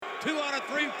2 out of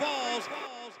 3 falls.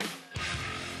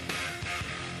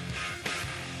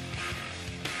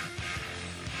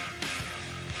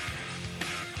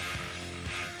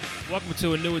 Welcome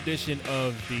to a new edition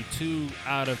of the 2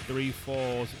 out of 3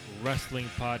 Falls Wrestling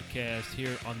Podcast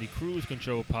here on the Cruise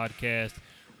Control Podcast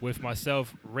with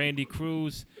myself, Randy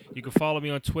Cruz. You can follow me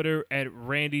on Twitter at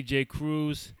Randy J.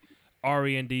 Cruz,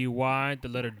 Rendy, the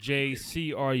letter J,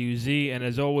 Cruz. And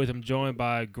as always, I'm joined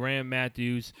by Graham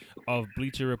Matthews of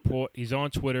Bleacher Report. He's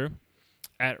on Twitter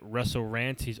at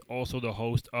WrestleRant. He's also the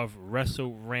host of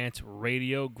WrestleRant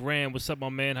Radio. Graham, what's up, my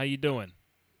man? How you doing?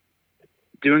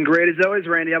 Doing great as always,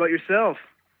 Randy. How about yourself?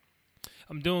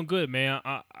 I'm doing good, man.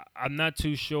 I'm not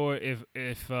too sure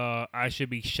if I should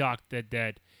be shocked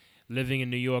that living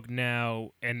in New York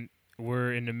now and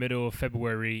we're in the middle of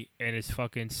February and it's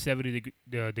fucking 70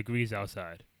 degrees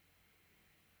outside.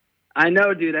 I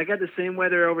know, dude. I got the same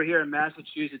weather over here in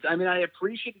Massachusetts. I mean, I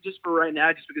appreciate it just for right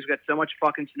now, just because we got so much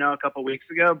fucking snow a couple weeks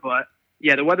ago. But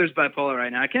yeah, the weather's bipolar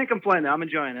right now. I can't complain though. I'm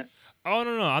enjoying it. Oh,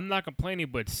 no, I'm not complaining,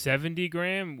 but 70,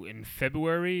 Graham, in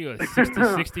February, or 60,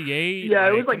 68? Yeah,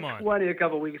 it was come like on. 20 a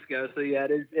couple weeks ago, so yeah,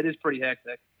 it is pretty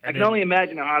hectic. And I can then- only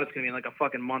imagine how hot it's going to be in like a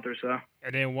fucking month or so.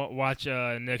 And then watch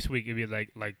next week, it'll be like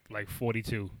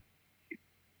 42.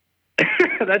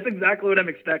 That's exactly what I'm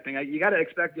expecting. You got to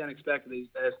expect the unexpected these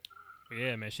days.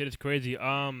 Yeah, man, shit is crazy.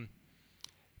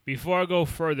 Before I go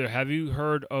further, have you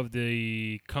heard of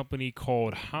the company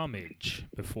called Homage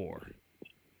before?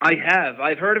 I have.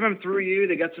 I've heard of them through you.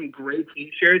 They got some great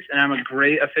T-shirts, and I'm a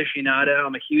great aficionado.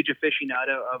 I'm a huge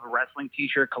aficionado of wrestling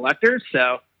T-shirt collectors.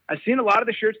 So I've seen a lot of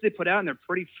the shirts they put out, and they're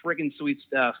pretty friggin' sweet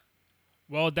stuff.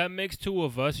 Well, that makes two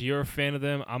of us. You're a fan of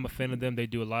them. I'm a fan of them. They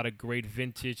do a lot of great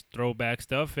vintage throwback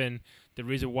stuff, and the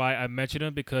reason why I mention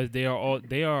them because they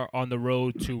are on the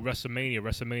road to WrestleMania.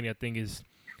 WrestleMania, I think, is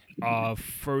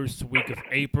first week of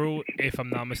April, if I'm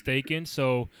not mistaken.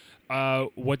 So,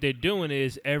 what they're doing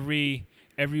is every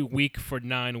week for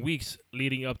 9 weeks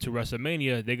leading up to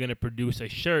WrestleMania, they're gonna produce a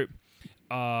shirt,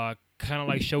 kind of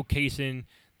like showcasing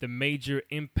the major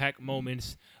impact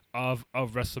moments of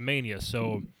WrestleMania.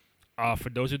 So, for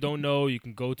those who don't know, you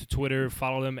can go to Twitter,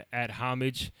 follow them at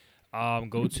Homage.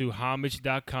 Go to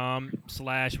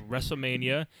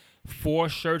homage.com/WrestleMania. 4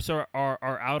 shirts are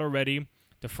out already.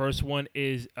 The first one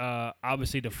is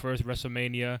obviously the first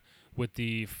WrestleMania with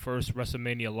the first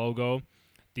WrestleMania logo.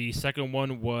 The second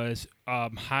one was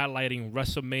highlighting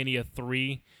WrestleMania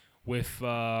 3 with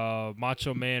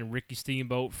Macho Man Ricky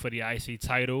Steamboat for the IC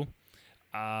title.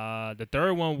 The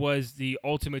third one was the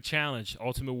Ultimate Challenge,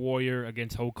 Ultimate Warrior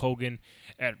against Hulk Hogan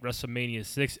at WrestleMania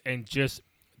 6. And just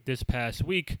this past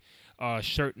week,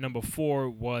 shirt number 4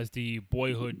 was the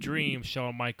Boyhood Dream,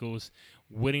 Shawn Michaels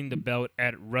winning the belt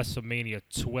at WrestleMania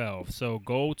 12. So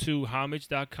go to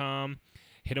homage.com.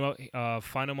 Hit them up,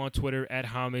 find them on Twitter at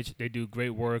Homage. They do great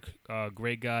work,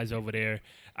 great guys over there.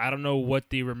 I don't know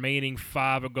what the remaining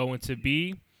 5 are going to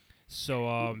be,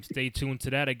 so stay tuned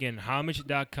to that. Again,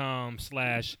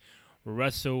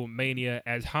 homage.com/WrestleMania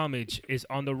as Homage is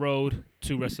on the road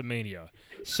to WrestleMania.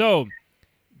 So,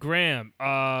 Graham,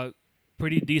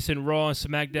 pretty decent Raw and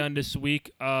SmackDown this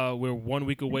week. We're 1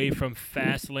 week away from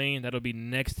Fastlane. That'll be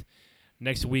next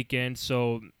weekend.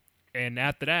 So, and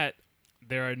after that,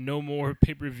 there are no more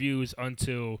pay-per-views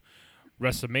until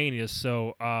WrestleMania.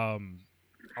 So I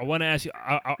want to ask you.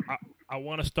 I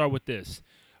want to start with this.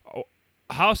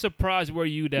 How surprised were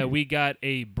you that we got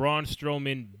a Braun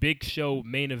Strowman Big Show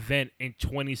main event in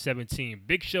 2017?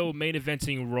 Big Show main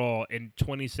eventing Raw in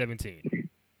 2017.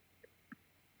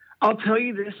 I'll tell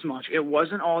you this much. It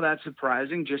wasn't all that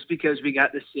surprising just because we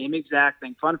got the same exact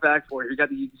thing. Fun fact for you, we got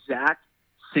the exact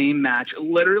same match,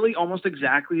 literally almost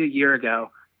exactly a year ago.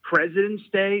 President's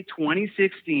Day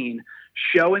 2016,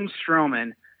 Show and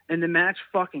Strowman, and the match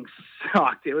fucking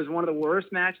sucked. It was one of the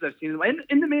worst matches I've seen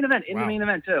in the main event, the main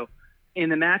event too.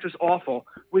 And the match was awful,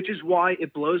 which is why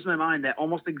it blows my mind that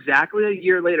almost exactly a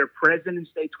year later,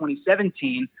 President's Day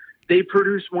 2017, they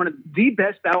produced one of the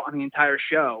best bout on the entire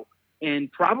show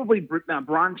and probably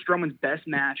Braun Strowman's best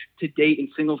match to date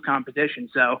in singles competition.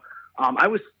 So I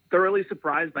was thoroughly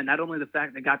surprised by not only the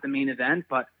fact they got the main event,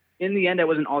 but in the end, I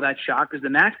wasn't all that shocked because the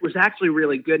match was actually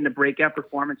really good and a breakout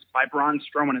performance by Braun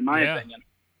Strowman, in my opinion.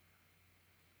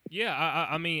 Yeah,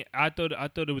 I mean, I thought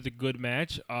it was a good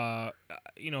match. For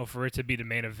it to be the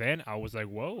main event, I was like,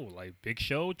 whoa, like Big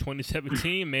Show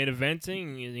 2017 main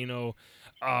eventing,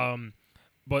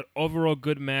 but overall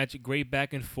good match, great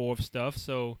back and forth stuff.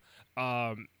 So,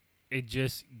 it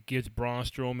just gives Braun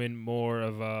Strowman more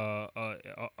of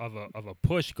a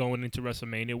push going into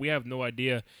WrestleMania. We have no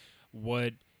idea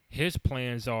what his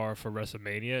plans are for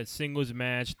WrestleMania. Singles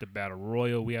match, the Battle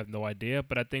Royal, we have no idea.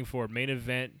 But I think for a main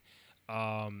event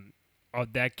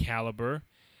of that caliber,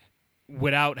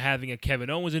 without having a Kevin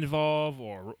Owens involved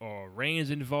or Reigns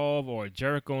involved or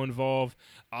Jericho involved,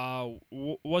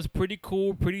 was pretty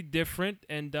cool, pretty different,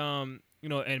 and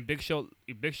and Big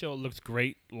Show looks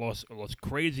great, lost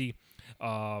crazy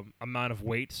amount of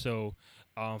weight, so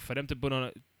for them to put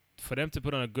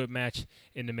on a good match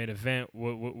in the main event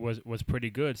was pretty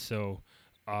good. So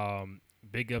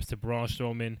big ups to Braun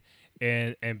Strowman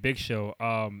and Big Show.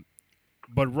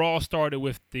 But Raw started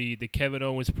with the Kevin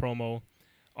Owens promo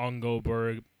on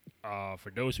Goldberg. For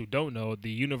those who don't know,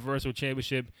 the Universal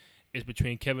Championship is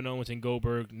between Kevin Owens and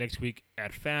Goldberg next week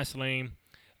at Fastlane.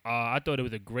 I thought it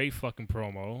was a great fucking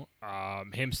promo.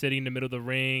 Him sitting in the middle of the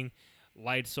ring,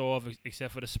 lights off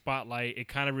except for the spotlight. It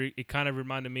kind of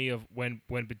reminded me of when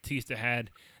Batista had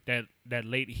that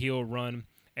late heel run,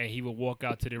 and he would walk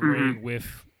out to the ring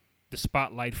with the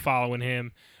spotlight following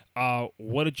him.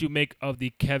 What did you make of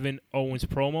the Kevin Owens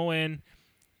promo, and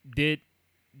did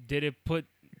it put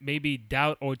maybe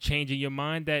doubt or change in your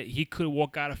mind that he could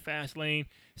walk out of Fastlane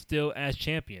still as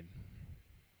champion?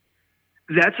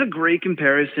 That's a great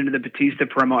comparison to the Batista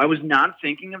promo. I was not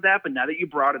thinking of that, but now that you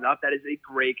brought it up, that is a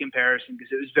great comparison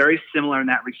because it was very similar in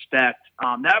that respect.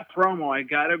 That promo, I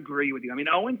got to agree with you. I mean,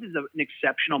 Owens is an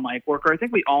exceptional mic worker. I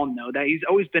think we all know that. He's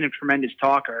always been a tremendous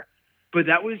talker, but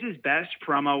that was his best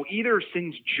promo either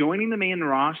since joining the main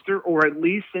roster or at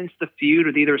least since the feud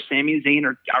with either Sami Zayn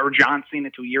or John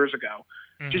Cena 2 years ago.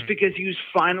 Mm-hmm. Just because he was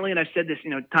finally, and I've said this,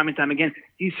 time and time again,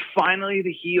 he's finally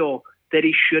the heel that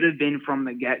he should have been from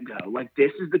the get-go. Like,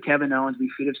 this is the Kevin Owens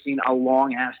we should have seen a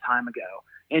long-ass time ago.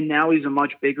 And now he's a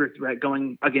much bigger threat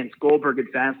going against Goldberg at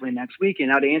Fastlane next week. And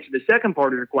now to answer the second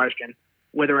part of your question,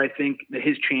 whether I think that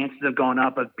his chances have gone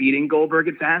up of beating Goldberg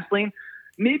at Fastlane,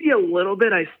 maybe a little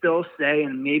bit, I still say,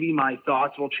 and maybe my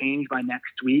thoughts will change by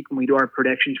next week when we do our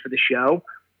predictions for the show.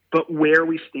 But where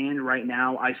we stand right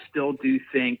now, I still do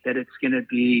think that it's going to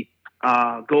be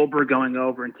Goldberg going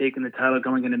over and taking the title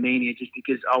going into Mania, just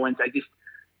because Owens, I just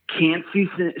can't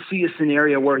see a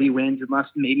scenario where he wins unless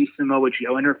maybe Samoa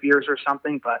Joe interferes or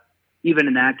something. But even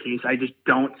in that case, I just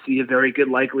don't see a very good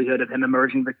likelihood of him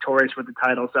emerging victorious with the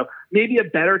title. So maybe a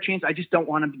better chance. I just don't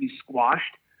want him to be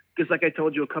squashed because, like I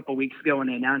told you a couple weeks ago when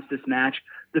they announced this match,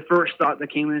 the first thought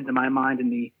that came into my mind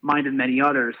and the mind of many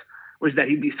others was that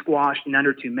he'd be squashed in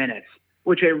under 2 minutes,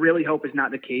 which I really hope is not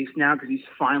the case now because he's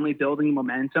finally building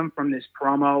momentum from this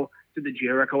promo to the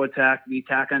Jericho attack, the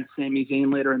attack on Sami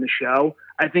Zayn later in the show.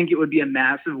 I think it would be a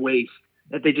massive waste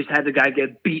that they just had the guy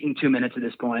get beaten 2 minutes at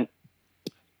this point.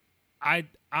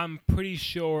 I'm pretty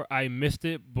sure I missed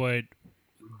it, but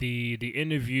the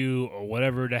interview or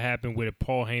whatever that happened with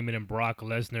Paul Heyman and Brock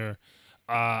Lesnar,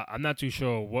 I'm not too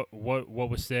sure what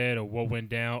was said or what went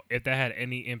down, if that had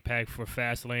any impact for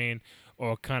Fastlane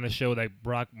or kind of show that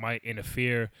Brock might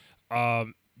interfere.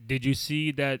 Did you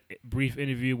see that brief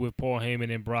interview with Paul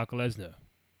Heyman and Brock Lesnar?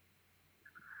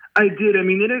 I did. I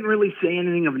mean, they didn't really say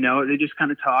anything of note. They just kind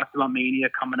of talked about Mania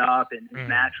coming up and his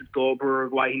match with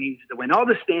Goldberg, why he needs to win, all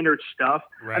the standard stuff.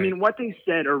 Right. I mean, what they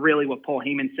said, or really what Paul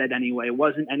Heyman said anyway,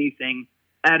 wasn't anything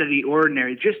out of the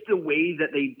ordinary, just the way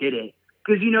that they did it.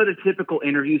 Because the typical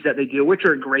interviews that they do, which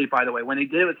are great, by the way. When they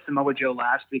did it with Samoa Joe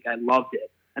last week, I loved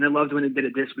it. And I loved when they did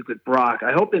it this week with Brock.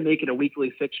 I hope they make it a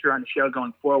weekly fixture on the show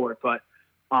going forward. But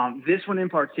this one in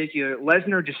particular,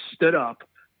 Lesnar just stood up,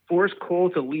 forced Cole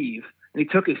to leave, and he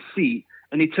took his seat.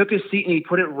 And he took his seat and he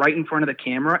put it right in front of the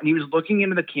camera. And he was looking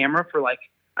into the camera for like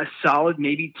a solid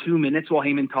maybe 2 minutes while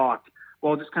Heyman talked,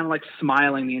 while just kind of like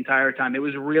smiling the entire time. It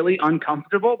was really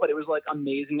uncomfortable, but it was like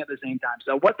amazing at the same time.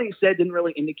 So what they said didn't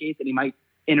really indicate that he might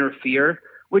interfere,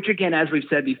 which again, as we've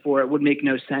said before, it would make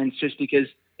no sense just because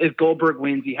if Goldberg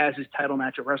wins, he has his title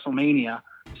match at WrestleMania.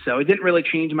 So it didn't really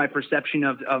change my perception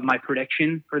of my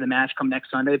prediction for the match come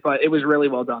next Sunday, but it was really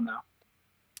well done though.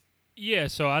 Yeah,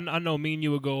 so I know me and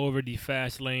you will go over the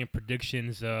Fastlane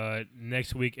predictions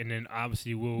next week, and then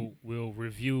obviously we'll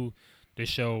review the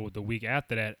show the week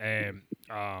after that. And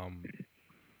I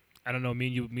don't know, me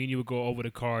and you will go over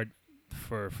the card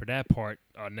for that part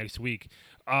next week.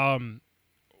 What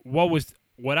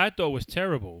I thought was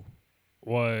terrible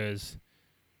was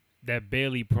that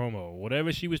Bayley promo.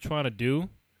 Whatever she was trying to do,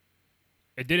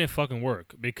 it didn't fucking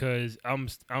work because I'm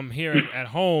here at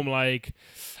home like,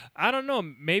 I don't know,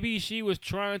 maybe she was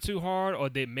trying too hard or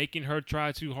they're making her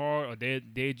try too hard or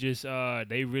they just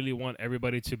they really want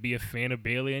everybody to be a fan of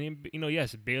Bayley. And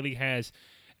yes, Bayley has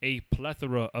a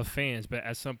plethora of fans, but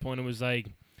at some point it was like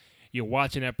you're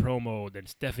watching that promo, then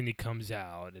Stephanie comes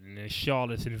out and then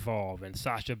Charlotte's involved and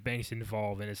Sasha Banks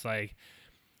involved, and it's like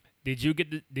Did you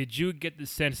get the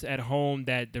sense at home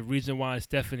that the reason why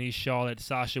Stephanie, Charlotte,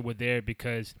 Sasha were there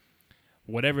because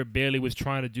whatever Bailey was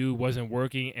trying to do wasn't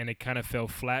working and it kind of fell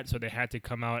flat, so they had to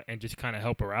come out and just kind of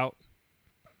help her out?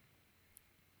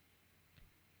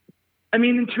 I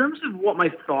mean, in terms of what my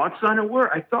thoughts on it were,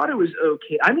 I thought it was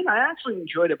okay. I mean, I actually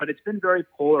enjoyed it, but it's been very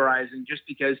polarizing just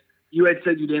because you had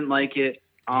said you didn't like it.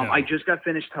 No. I just got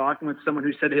finished talking with someone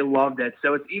who said they loved it.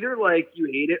 So it's either like you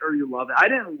hate it or you love it. I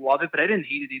didn't love it, but I didn't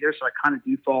hate it either. So I kind of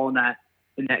do fall in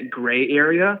that gray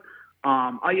area.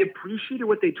 I appreciated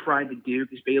what they tried to do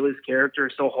because Bayley's character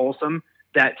is so wholesome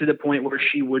that to the point where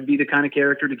she would be the kind of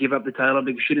character to give up the title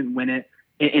because she didn't win it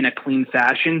in a clean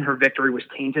fashion. Her victory was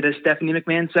tainted, as Stephanie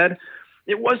McMahon said.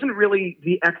 It wasn't really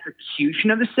the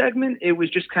execution of the segment. It was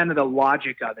just kind of the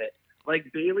logic of it.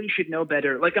 Like, Bayley should know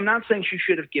better. Like, I'm not saying she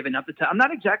should have given up the title. I'm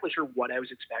not exactly sure what I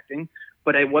was expecting,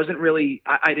 but I wasn't really,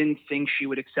 I didn't think she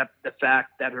would accept the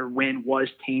fact that her win was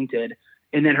tainted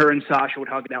and then her and Sasha would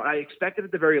hug it out. I expected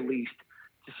at the very least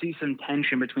to see some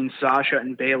tension between Sasha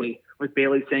and Bayley, with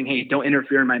Bayley saying, hey, don't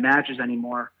interfere in my matches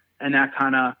anymore. And that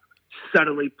kind of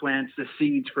subtly plants the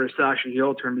seeds for a Sasha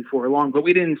heel turn before long. But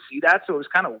we didn't see that, so it was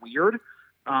kind of weird.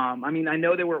 I mean, I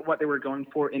know what they were going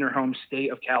for in her home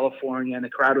state of California, and the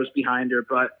crowd was behind her,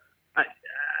 but I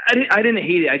didn't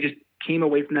hate it. I just came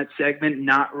away from that segment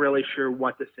not really sure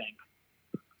what to think.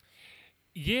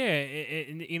 Yeah,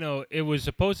 it was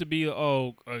supposed to be,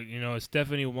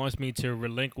 Stephanie wants me to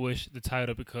relinquish the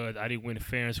title because I didn't win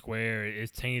fair and square.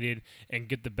 It's tainted, and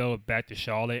get the belt back to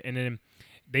Charlotte. And then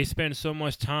they spend so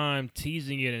much time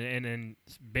teasing it, and then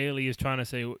Bayley is trying to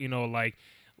say,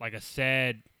 like a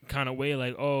sad kind of way,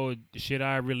 like, oh, should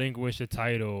I relinquish the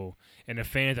title? And the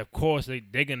fans, of course,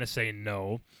 they're gonna say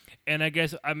no. And I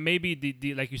guess maybe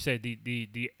the like you said,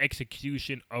 the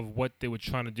execution of what they were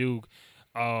trying to do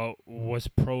was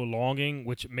prolonging,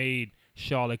 which made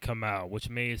Charlotte come out, which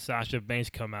made Sasha Banks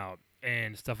come out,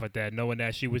 and stuff like that, knowing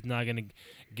that she was not gonna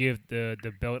give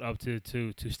the belt up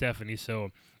to Stephanie. So,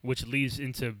 which leads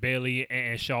into Bayley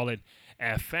and Charlotte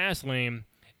at Fastlane.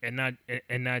 And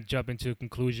not jump into a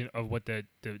conclusion of what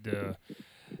the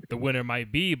winner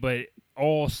might be, but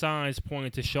all signs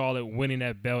pointing to Charlotte winning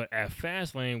that belt at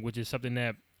Fastlane, which is something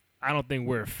that I don't think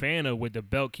we're a fan of, where the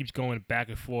belt keeps going back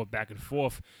and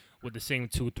forth with the same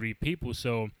 2-3 people.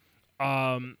 So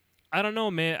I don't know,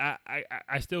 man.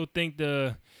 I still think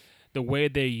the way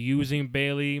they're using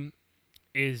Bayley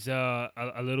is a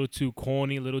little too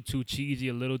corny, a little too cheesy,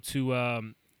 a little too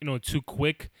too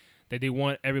quick. That they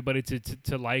want everybody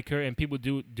to like her, and people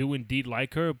do indeed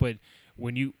like her. But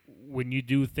when you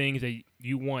do things that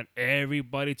you want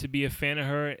everybody to be a fan of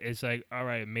her, it's like, all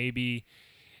right, maybe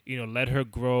let her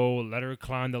grow, let her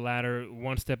climb the ladder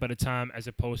one step at a time, as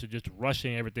opposed to just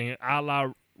rushing everything, a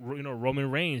la Roman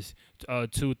Reigns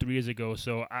 2-3 years ago.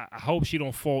 So I hope she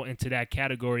don't fall into that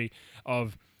category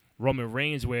of Roman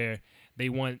Reigns, where they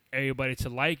want everybody to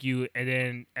like you, and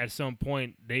then at some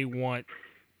point they want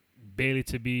Bayley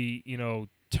to be,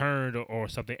 turned or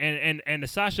something. And the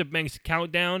Sasha Banks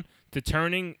countdown to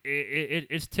turning,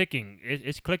 it's ticking,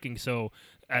 it's clicking. So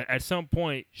at some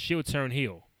point she'll turn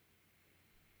heel.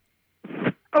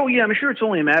 Oh yeah, I'm sure it's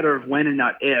only a matter of when and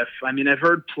not if. I mean, I've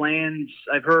heard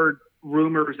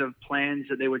rumors of plans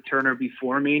that they would turn her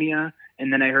before Mania,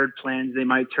 and then I heard plans they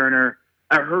might turn her.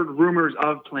 I heard rumors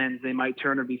of plans they might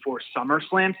turn her before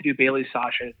SummerSlam to do Bayley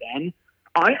Sasha then.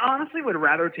 I honestly would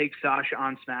rather take Sasha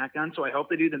on SmackDown, so I hope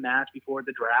they do the match before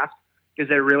the draft, because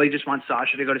I really just want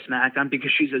Sasha to go to SmackDown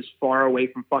because she's as far away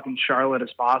from fucking Charlotte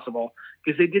as possible.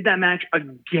 Because they did that match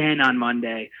again on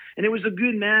Monday, and it was a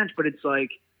good match, but it's like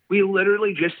we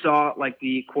literally just saw like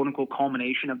the quote-unquote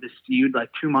culmination of this feud like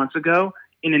 2 months ago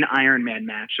in an Iron Man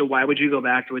match. So why would you go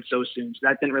back to it so soon? So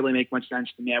that didn't really make much sense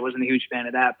to me. I wasn't a huge fan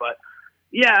of that, but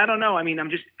yeah, I don't know. I mean, I'm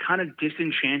just kind of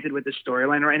disenchanted with the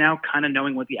storyline right now, kind of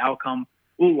knowing what the outcome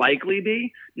will likely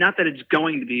be. Not that it's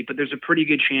going to be, but there's a pretty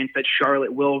good chance that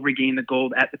Charlotte will regain the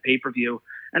gold at the pay-per-view.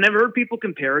 And I've heard people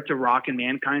compare it to Rock and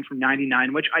Mankind from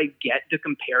 '99, which I get the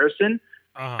comparison.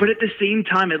 But at the same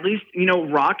time, at least,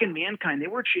 Rock and Mankind, they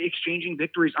were exchanging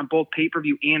victories on both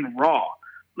pay-per-view and Raw.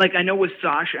 Like, I know with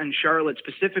Sasha and Charlotte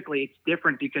specifically, it's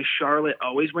different because Charlotte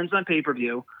always wins on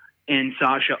pay-per-view and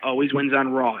Sasha always wins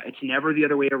on Raw. It's never the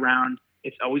other way around.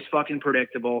 It's always fucking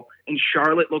predictable. And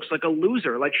Charlotte looks like a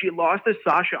loser. Like, she lost to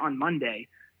Sasha on Monday,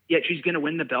 yet she's going to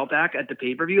win the belt back at the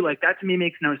pay-per-view. Like, that to me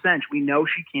makes no sense. We know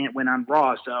she can't win on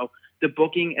Raw. So the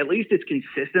booking, at least it's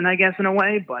consistent, I guess, in a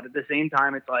way. But at the same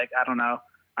time, it's like, I don't know.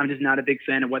 I'm just not a big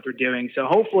fan of what they're doing. So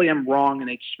hopefully I'm wrong and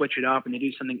they switch it up and they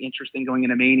do something interesting going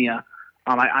into Mania.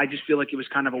 I just feel like it was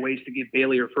kind of a waste to give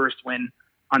Bayley her first win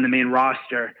on the main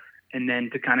roster. and then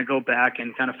to kind of go back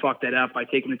and kind of fuck that up by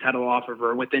taking the title off of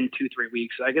her within 2-3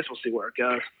 weeks. So I guess we'll see where it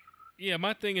goes. Yeah,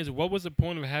 my thing is, what was the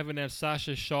point of having that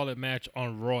Sasha Charlotte match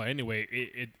on Raw anyway?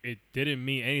 It didn't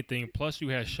mean anything. Plus, you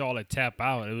had Charlotte tap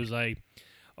out. It was like,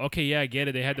 okay, yeah, I get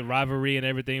it. They had the rivalry and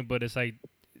everything, but it's like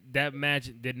that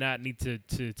match did not need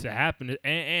to happen.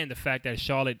 And the fact that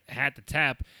Charlotte had to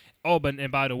tap. Oh,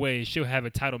 and by the way, she'll have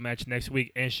a title match next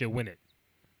week and she'll win it.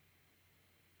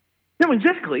 No,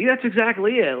 exactly. That's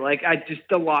exactly it. Like, I just,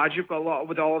 the logic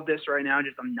with all of this right now,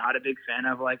 just I'm not a big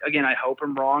fan of. Like, again, I hope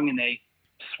I'm wrong and they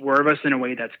swerve us in a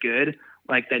way that's good,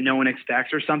 like that no one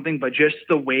expects or something. But just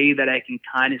the way that I can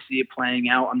kind of see it playing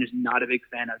out, I'm just not a big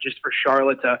fan of. Just for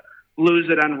Charlotte to lose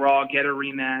it on Raw, get a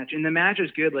rematch. And the match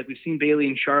is good. Like, we've seen Bayley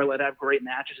and Charlotte have great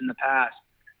matches in the past.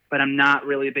 But I'm not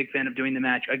really a big fan of doing the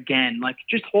match again. Like,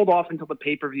 just hold off until the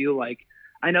pay-per-view. Like,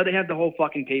 I know they have the whole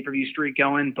fucking pay-per-view streak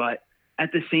going, but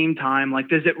at the same time, like,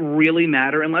 does it really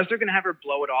matter? Unless they're going to have her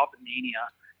blow it off at Mania,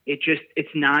 it's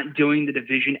not doing the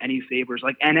division any favors.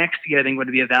 Like, NXT, I think,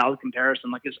 would be a valid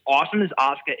comparison. Like, as awesome as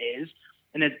Asuka is,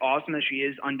 and as awesome as she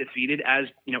is undefeated, as,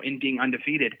 you know, in being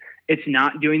undefeated, it's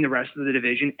not doing the rest of the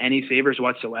division any favors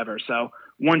whatsoever. So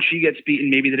once she gets beaten,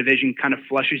 maybe the division kind of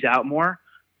flushes out more.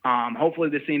 Hopefully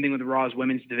the same thing with Raw's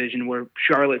women's division, where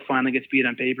Charlotte finally gets beat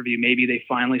on pay-per-view. Maybe they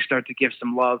finally start to give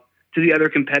some love to the other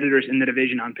competitors in the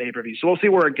division on pay-per-view. So we'll see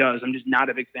where it goes. I'm just not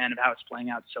a big fan of how it's playing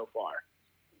out so far.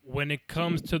 When it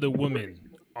comes to the women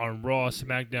on Raw,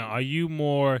 SmackDown, are you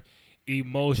more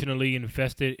emotionally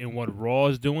invested in what Raw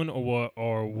is doing or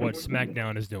what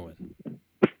SmackDown is doing?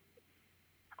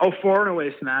 Oh, far and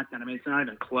away SmackDown. I mean, it's not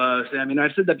even close. I mean,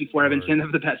 I've said that before. I've been saying that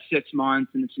for the past 6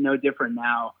 months, and it's no different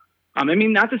now. I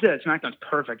mean, not to say that SmackDown's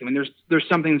perfect. I mean, there's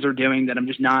some things they're doing that I'm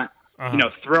just not,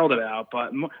 thrilled about.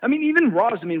 But I mean, even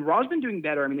Raw's been doing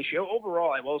better. I mean, the show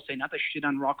overall, I will say, not to shit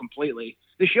on Raw completely,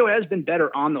 the show has been better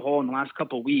on the whole in the last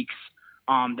couple of weeks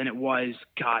than it was,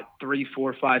 3,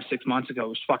 4, 5, 6 months ago. It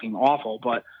was fucking awful.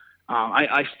 But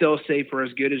I still say, for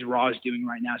as good as Raw is doing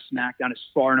right now, SmackDown is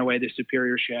far and away the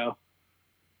superior show.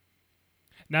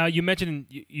 Now, you mentioned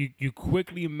you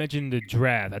quickly mentioned the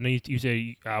draft. I know you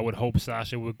said I would hope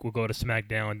Sasha would go to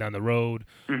SmackDown down the road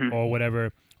or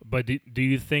whatever. But do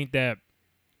you think that,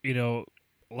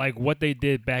 like what they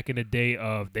did back in the day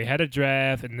of they had a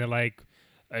draft and then like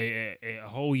a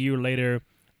whole year later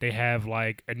they have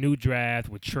like a new draft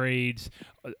with trades?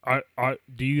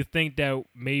 Do you think that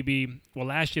maybe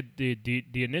last year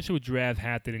the initial draft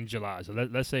happened in July. So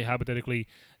let's say hypothetically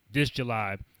this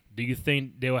July. Do you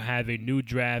think they will have a new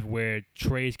draft where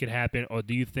trades could happen, or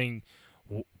do you think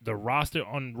the roster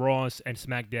on Raw and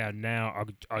SmackDown now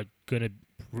are going to,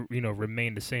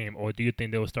 remain the same, or do you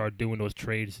think they will start doing those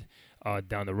trades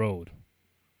down the road?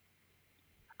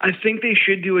 I think they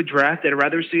should do a draft. I'd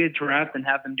rather see a draft than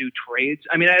have them do trades.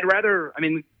 I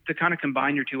mean, to kind of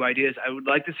combine your two ideas, I would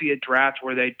like to see a draft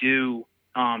where they do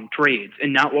trades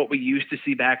and not what we used to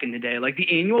see back in the day. Like,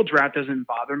 the annual draft doesn't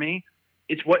bother me.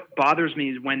 It's what bothers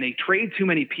me is when they trade too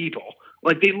many people.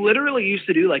 Like, they literally used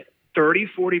to do like 30,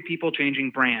 40 people changing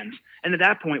brands. And at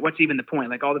that point, what's even the point?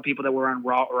 Like, all the people that were on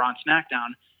Raw or on SmackDown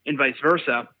and vice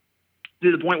versa,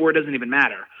 to the point where it doesn't even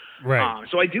matter. Right.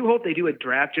 So I do hope they do a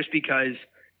draft, just because,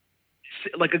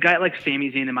 like, a guy like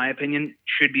Sami Zayn, in my opinion,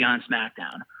 should be on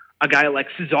SmackDown. A guy like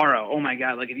Cesaro, oh my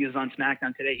God, like if he was on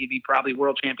SmackDown today, he'd be probably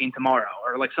world champion tomorrow,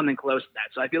 or like something close to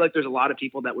that. So I feel like there's a lot of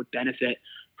people that would benefit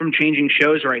from changing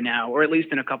shows right now, or at least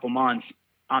in a couple months.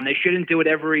 They shouldn't do it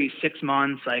every 6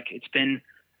 months. Like,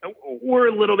 we're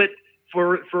a little bit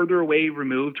further away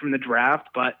removed from the draft,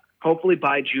 but hopefully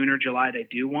by June or July they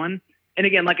do one. And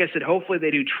again, like I said, hopefully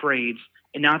they do trades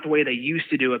and not the way they used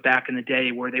to do it back in the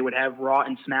day, where they would have Raw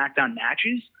and SmackDown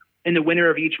matches, and the winner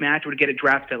of each match would get a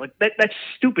draft pick. Like, that's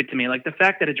stupid to me. Like, the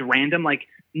fact that it's random, like,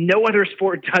 no other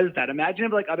sport does that. Imagine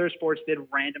if like other sports did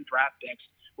random draft picks,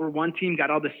 where one team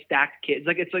got all the stacked kids.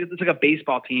 It's like a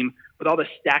baseball team with all the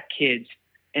stacked kids,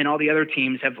 and all the other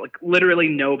teams have like literally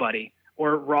nobody,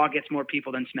 or Raw gets more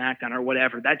people than SmackDown or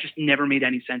whatever. That just never made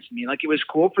any sense to me. Like, it was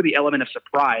cool for the element of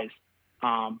surprise.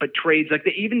 But trades, like,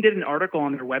 they even did an article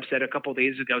on their website a couple of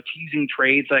days ago teasing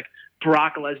trades like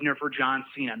Brock Lesnar for John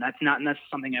Cena. That's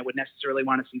something I would necessarily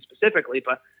want to see specifically,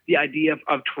 but the idea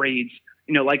of trades,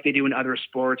 like they do in other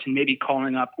sports, and maybe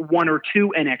calling up 1 or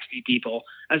 2 NXT people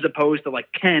as opposed to like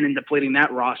 10 and depleting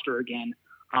that roster again,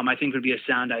 I think would be a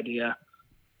sound idea.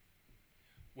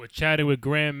 We're chatting with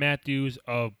Graham Matthews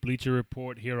of Bleacher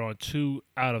Report here on 2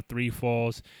 out of 3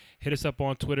 Falls. Hit us up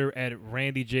on Twitter at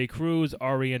Randy J. Cruz,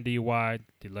 RANDY,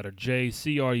 the letter J,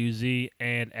 CRUZ,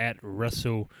 and at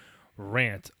Wrestle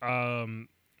Rant.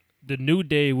 The New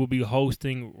Day will be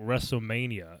hosting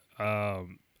WrestleMania.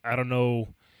 I don't know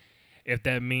if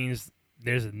that means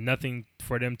there's nothing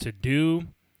for them to do,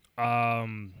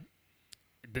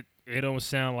 it don't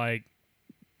sound like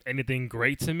anything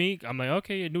great to me. I'm like,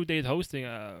 okay, a New Day's hosting,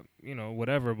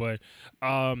 whatever. But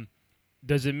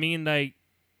does it mean like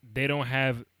they don't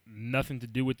have nothing to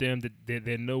do with them? That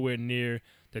they're nowhere near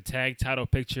the tag title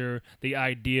picture? The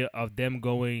idea of them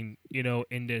going,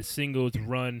 in their singles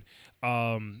run,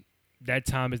 that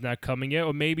time is not coming yet,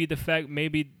 or maybe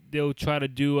maybe they'll try to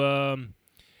do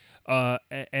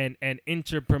an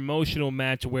inter-promotional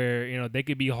match where they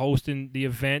could be hosting the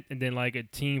event, and then like a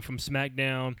team from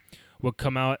SmackDown will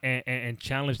come out and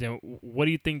challenge them. What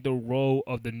do you think the role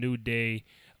of the New Day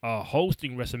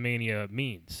hosting WrestleMania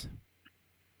means?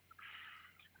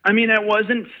 I mean, I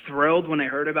wasn't thrilled when I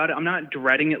heard about it. I'm not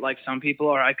dreading it like some people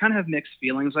are. I kind of have mixed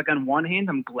feelings. Like, on one hand,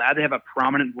 I'm glad they have a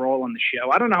prominent role on the show.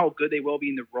 I don't know how good they will be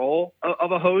in the role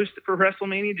of a host for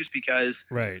WrestleMania, just because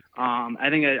right. I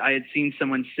think I had seen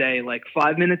someone say, like,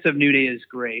 5 minutes of New Day is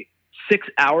great. 6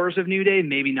 hours of New Day,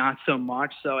 maybe not so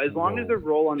much. So as long as the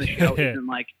role on the show isn't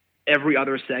like every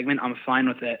other segment, I'm fine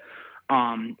with it.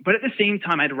 But at the same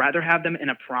time, I'd rather have them in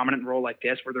a prominent role like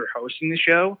this where they're hosting the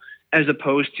show, as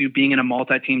opposed to being in a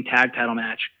multi-team tag title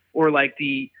match, or like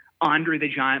the Andre the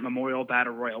Giant Memorial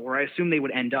Battle Royal, where I assume they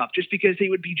would end up, just because they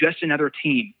would be just another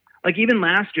team. Like, even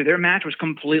last year, their match was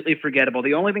completely forgettable.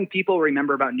 The only thing people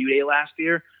remember about New Day last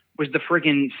year was the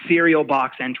friggin' cereal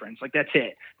box entrance. Like, that's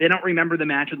it. They don't remember the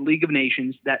match with League of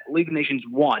Nations that League of Nations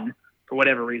won for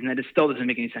whatever reason. That still doesn't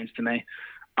make any sense to me.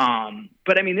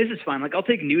 But I mean, this is fine. Like, I'll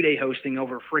take New Day hosting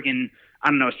over friggin', I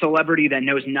don't know, a celebrity that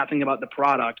knows nothing about the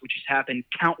product, which has happened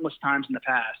countless times in the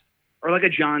past. Or like a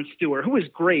Jon Stewart, who was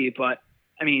great, but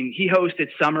I mean, he hosted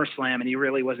SummerSlam and he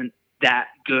really wasn't that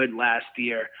good last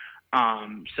year.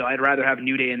 So I'd rather have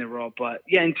New Day in the role. But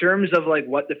yeah, in terms of like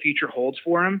what the future holds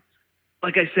for him,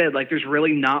 like I said, like, there's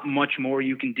really not much more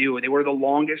you can do. They were the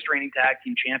longest reigning tag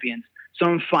team champions. So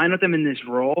I'm fine with them in this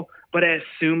role, but I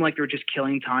assume like they're just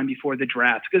killing time before the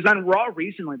draft. Because on Raw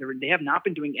recently, they have not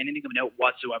been doing anything of note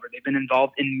whatsoever. They've been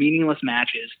involved in meaningless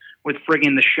matches with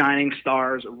friggin' the Shining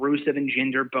Stars, Rusev and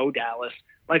Jinder, Bo Dallas,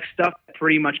 like stuff that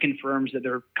pretty much confirms that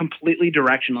they're completely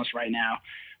directionless right now.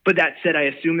 But that said, I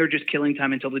assume they're just killing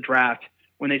time until the draft,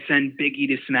 when they send Big E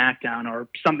to SmackDown or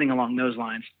something along those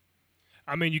lines.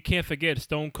 I mean, you can't forget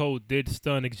Stone Cold did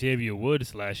stun Xavier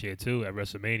Woods last year too at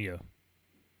WrestleMania.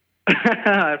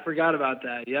 I forgot about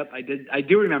that. Yep, I did. I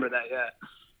do remember that. Yeah.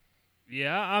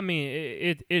 Yeah, I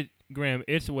mean, Graham,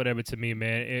 it's whatever to me,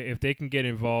 man. If they can get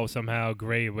involved somehow,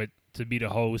 great. But to be the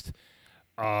host,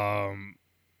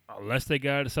 unless they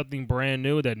got something brand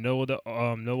new that no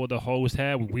other host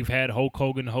had. We've had Hulk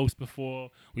Hogan host before.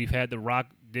 We've had The Rock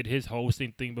did his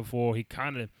hosting thing before. He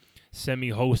kind of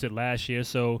semi-hosted last year.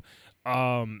 So,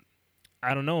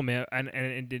 I don't know, man.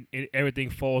 And everything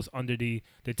falls under the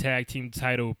tag team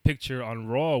title picture on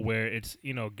Raw, where it's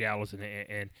Gallows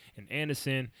and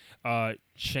Anderson,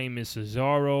 Sheamus,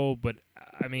 Cesaro. But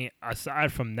I mean,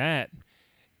 aside from that,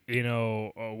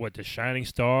 the Shining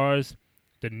Stars,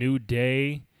 the New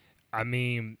Day. I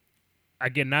mean,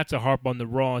 again, not to harp on the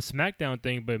Raw and SmackDown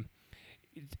thing, but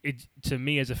it to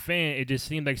me as a fan, it just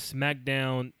seemed like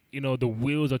SmackDown, the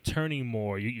wheels are turning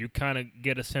more. You kind of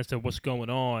get a sense of what's going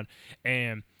on,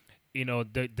 and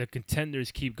the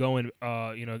contenders keep going.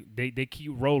 They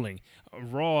keep rolling.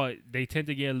 Raw, they tend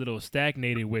to get a little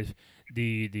stagnated with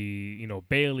the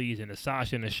Baileys and the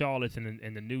Sasha and the Charlottes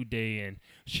and the New Day and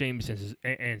Sheamus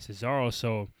and Cesaro.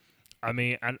 So, I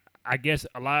mean, I guess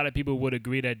a lot of people would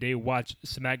agree that they watch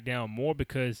SmackDown more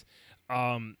because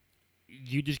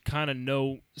you just kind of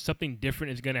know something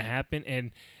different is going to happen,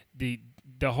 and the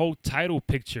whole title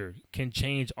picture can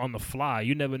change on the fly.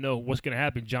 You never know what's going to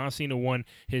happen. John Cena won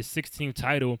his 16th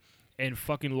title and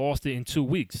fucking lost it in 2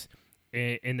 weeks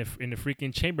in the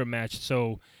freaking chamber match.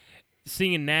 So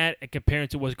seeing that and comparing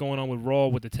to what's going on with Raw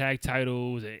with the tag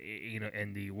titles,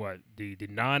 and the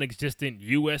non-existent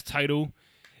U.S. title,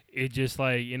 it just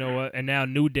like, what? And now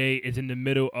New Day is in the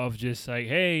middle of just like,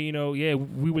 hey,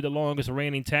 we were the longest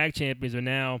reigning tag champions, and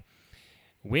now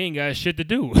we ain't got shit to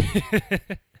do.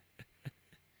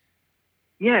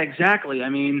 Yeah, exactly. I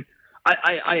mean,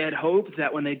 I had hoped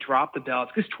that when they dropped the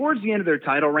belts, because towards the end of their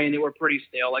title reign, they were pretty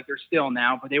stale, like they're still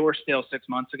now, but they were still 6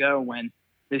 months ago when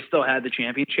they still had the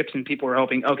championships, and people were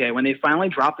hoping, okay, when they finally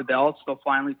drop the belts, they'll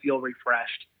finally feel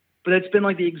refreshed. But it's been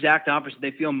like the exact opposite.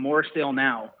 They feel more stale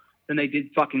now than they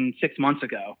did fucking 6 months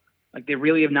ago. Like, they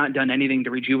really have not done anything to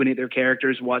rejuvenate their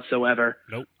characters whatsoever.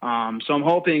 Nope. So I'm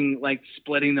hoping like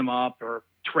splitting them up or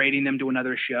trading them to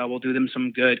another show will do them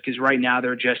some good, because right now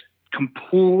they're just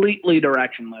completely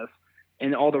directionless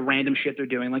and all the random shit they're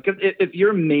doing. Like, if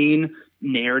your main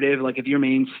narrative, like if your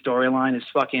main storyline is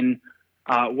fucking,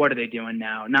 what are they doing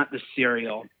now? Not the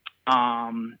cereal.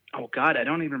 Oh God, I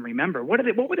don't even remember. What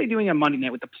were they doing on Monday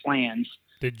night with the plans?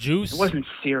 The juice. It wasn't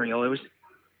cereal. It was,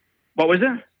 what was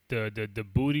it? The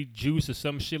booty juice or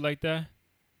some shit like that.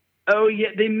 Oh yeah,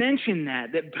 they mentioned that.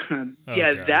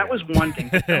 Yeah, God, that was one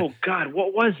thing. Oh God,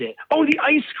 what was it? Oh, the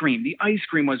ice cream. The ice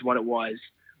cream was what it was.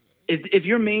 If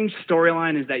your main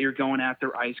storyline is that you're going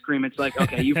after ice cream, it's like,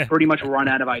 okay, you've pretty much run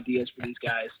out of ideas for these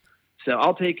guys. So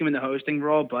I'll take him in the hosting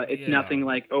role, but it's nothing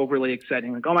like overly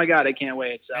exciting. Like, oh my God, I can't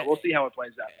wait. So we'll see how it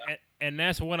plays out. And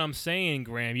that's what I'm saying,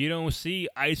 Graham. You don't see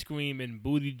ice cream and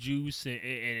booty juice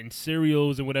and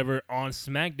cereals and whatever on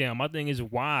SmackDown. My thing is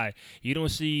why you don't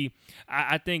see.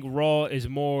 I think Raw is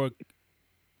more,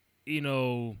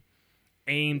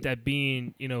 aimed at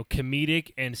being,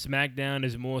 comedic, and SmackDown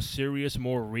is more serious,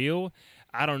 more real.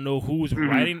 I don't know who's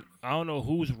writing. I don't know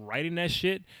who's writing that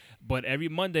shit, but every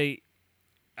Monday,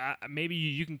 maybe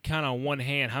you can count on one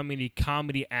hand how many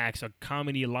comedy acts or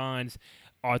comedy lines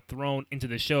are thrown into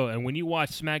the show. And when you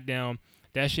watch SmackDown,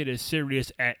 that shit is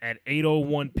serious at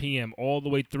 8:01 p.m. all the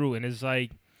way through, and it's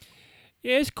like,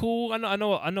 yeah, it's cool. I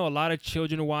know a lot of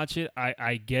children watch it.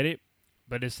 I get it.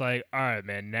 But it's like, all right,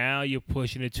 man, now you're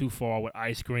pushing it too far with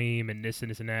ice cream and this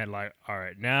and this and that. Like, all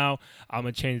right, now I'm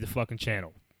going to change the fucking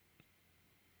channel.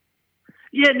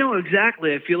 Yeah, no,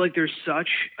 exactly. I feel like there's such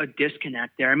a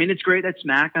disconnect there. I mean, it's great that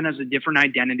SmackDown has a different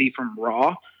identity from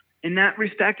Raw. In that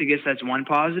respect, I guess that's one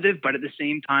positive. But at the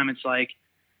same time, it's like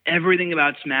everything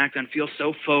about SmackDown feels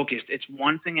so focused. It's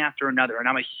one thing after another. And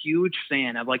I'm a huge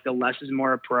fan of like the less is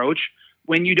more approach,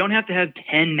 when you don't have to have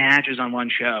 10 matches on one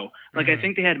show. Like, I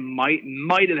think they had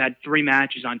might have had 3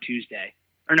 matches on Tuesday.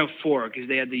 Or no, 4, because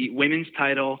they had the women's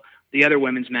title, the other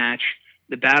women's match,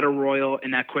 the Battle Royal,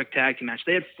 and that quick tag team match.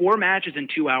 They had 4 matches in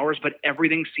 2 hours, but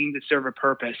everything seemed to serve a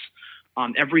purpose.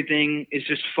 Everything is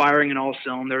just firing in all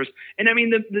cylinders. And, I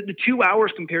mean, the 2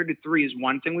 hours compared to 3 is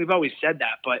one thing. We've always said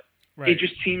that, but it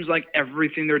just seems like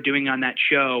everything they're doing on that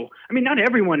show. I mean, not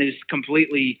everyone is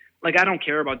completely – like, I don't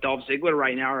care about Dolph Ziggler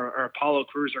right now or Apollo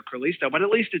Crews or Kalisto, but at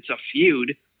least it's a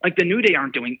feud. Like, the New Day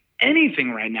aren't doing anything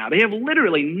right now. They have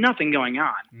literally nothing going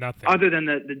on. Nothing. Other than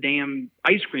the damn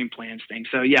ice cream plans thing.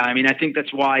 So, yeah, I mean, I think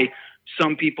that's why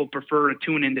some people prefer to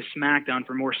tune into SmackDown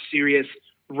for more serious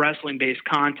wrestling-based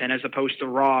content as opposed to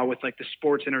Raw with, like, the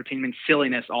sports entertainment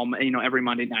silliness every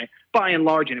Monday night. By and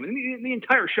large, I mean, the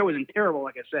entire show isn't terrible,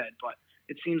 like I said, but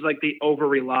it seems like they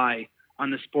over-rely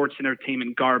on the sports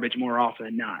entertainment garbage more often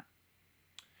than not.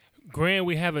 Grant,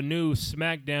 we have a new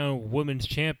SmackDown Women's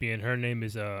Champion. Her name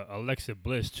is Alexa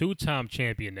Bliss, 2-time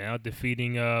champion now,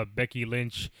 defeating Becky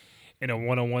Lynch in a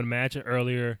one-on-one match.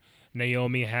 Earlier,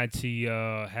 Naomi had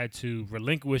to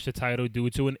relinquish the title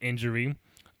due to an injury.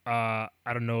 I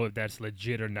don't know if that's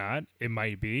legit or not. It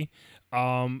might be.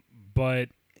 But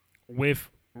with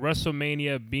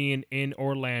WrestleMania being in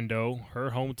Orlando,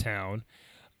 her hometown,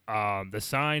 the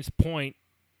signs point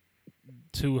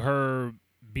to her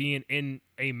being in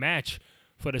a match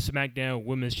for the SmackDown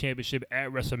Women's Championship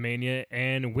at WrestleMania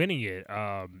and winning it.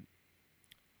 I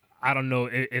don't know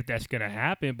if that's gonna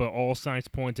happen, but all signs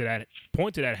point to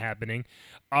that happening.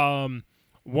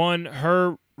 One,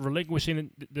 her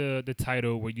relinquishing the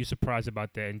title. Were you surprised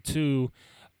about that? And 2,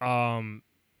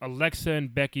 Alexa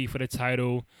and Becky for the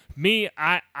title. Me,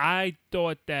 I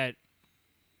thought that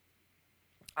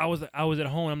I was at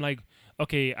home. I'm like,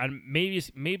 okay, maybe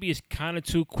it's kind of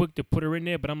too quick to put her in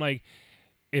there, but I'm like,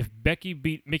 if Becky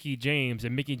beat Mickie James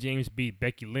and Mickie James beat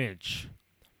Becky Lynch,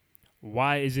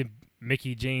 why isn't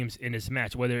Mickie James in this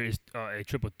match? Whether it's a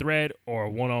triple threat or a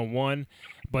one-on-one,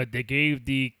 but they gave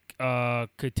the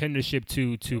contendership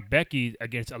to Becky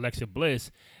against Alexa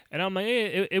Bliss, and I'm like,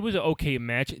 it was an okay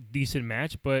match, decent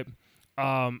match, but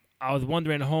I was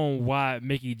wondering at home why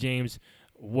Mickie James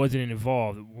wasn't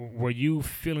involved. Were you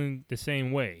feeling the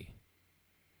same way?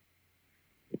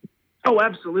 Oh,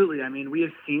 absolutely. I mean, we have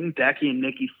seen Becky and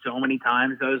Nikki so many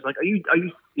times. I was like, are you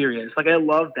serious? Like, I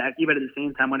love Becky, but at the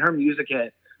same time, when her music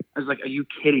hit, I was like, are you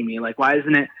kidding me? Like, why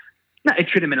isn't it? No, it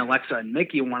should have been Alexa and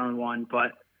Nikki one-on-one,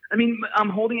 but I mean, I'm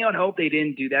holding out hope they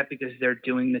didn't do that because they're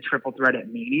doing the triple threat at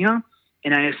Mania.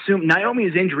 And I assume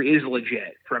Naomi's injury is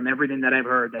legit from everything that I've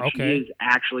heard, that she is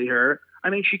actually hurt.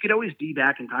 I mean, she could always be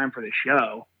back in time for the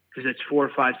show because it's 4,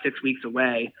 5, 6 weeks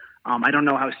away. I don't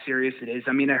know how serious it is.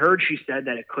 I mean, I heard she said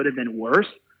that it could have been worse.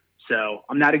 So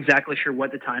I'm not exactly sure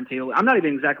what the timetable. I'm not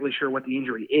even exactly sure what the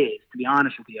injury is, to be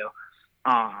honest with you.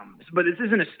 But this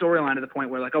isn't a storyline to the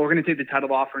point where, like, oh, we're going to take the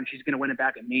title off her and she's going to win it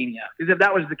back at Mania. Because if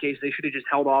that was the case, they should have just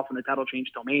held off on the title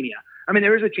change till Mania. I mean,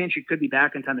 there is a chance she could be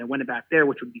back in time to win it back there,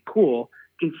 which would be cool,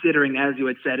 considering, as you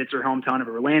had said, it's her hometown of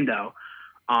Orlando.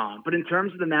 But in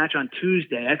terms of the match on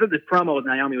Tuesday, I thought the promo with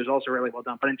Naomi was also really well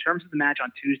done. But in terms of the match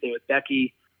on Tuesday with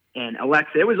Becky and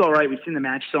Alexa, it was all right. We've seen the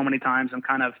match so many times. I'm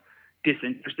kind of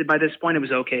disinterested by this point. It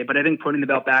was okay. But I think putting the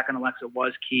belt back on Alexa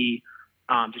was key,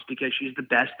 just because she's the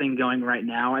best thing going right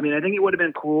now. I mean, I think it would have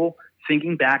been cool,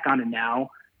 thinking back on it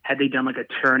now, had they done like a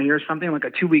tourney or something, like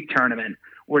a 2-week tournament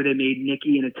where they made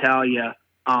Nikki and Natalya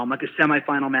like a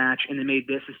semifinal match, and they made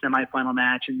this a semifinal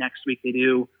match, and next week they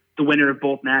do the winner of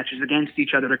both matches against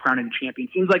each other to crown a new champion.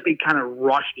 Seems like they kind of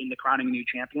rushed into crowning a new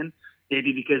champion,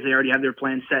 maybe because they already have their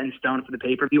plan set in stone for the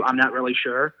pay-per-view. I'm not really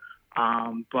sure.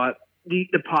 But the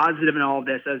positive in all of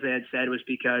this, as I had said, was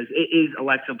because it is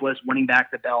Alexa Bliss winning back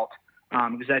the belt.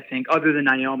 Because I think, other than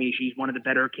Naomi, she's one of the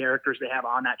better characters they have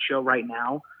on that show right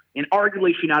now. And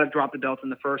arguably, she not have dropped the belt in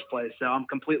the first place. So I'm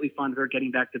completely fond of her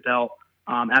getting back the belt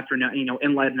after,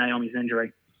 in light of Naomi's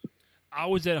injury. I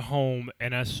was at home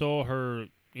and I saw her,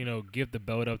 give the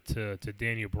belt up to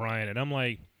Daniel Bryan, and I'm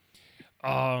like,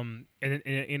 and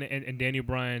Daniel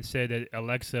Bryan said that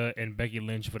Alexa and Becky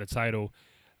Lynch for the title.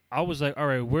 I was like, all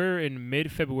right, we're in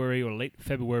mid-February or late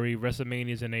February.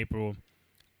 WrestleMania's in April.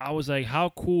 I was like, how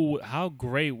cool, how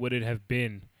great would it have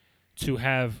been to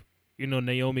have,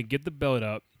 Naomi get the belt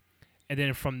up, and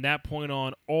then from that point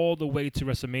on all the way to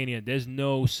WrestleMania, there's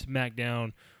no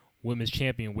SmackDown Women's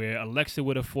Champion where Alexa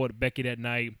would have fought Becky that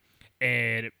night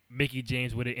and Mickie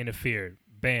James would have interfered.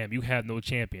 Bam, you have no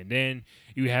champion. Then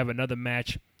you have another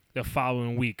match the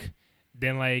following week.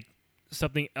 Then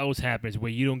something else happens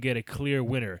where you don't get a clear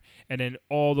winner, and then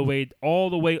all the way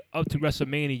up to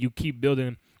WrestleMania, you keep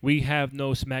building. We have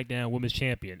no SmackDown Women's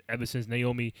Champion ever since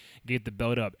Naomi gave the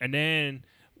belt up, and then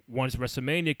once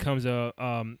WrestleMania comes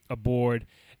aboard,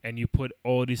 and you put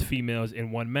all these females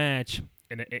in one match,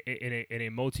 in a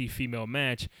multi-female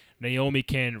match, Naomi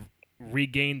can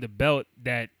regain the belt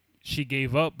that she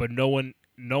gave up, but no one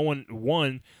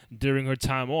won during her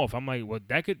time off. I'm like, well,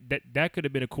 that could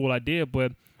have been a cool idea,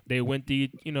 but they went the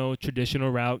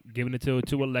traditional route, giving it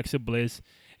to Alexa Bliss,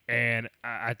 and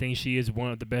I think she is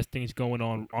one of the best things going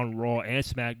on Raw and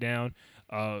SmackDown.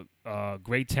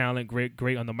 Great talent,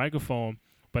 great on the microphone.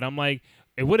 But I'm like,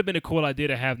 it would have been a cool idea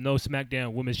to have no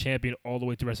SmackDown Women's Champion all the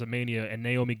way to WrestleMania and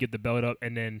Naomi get the belt up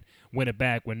and then win it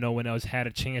back when no one else had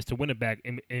a chance to win it back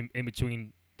in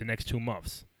between the next 2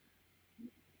 months.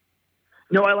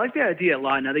 No, I like the idea a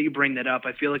lot. Now that you bring that up,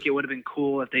 I feel like it would have been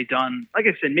cool if they done, like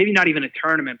I said, maybe not even a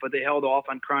tournament, but they held off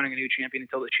on crowning a new champion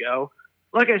until the show.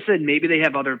 Like I said, maybe they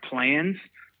have other plans.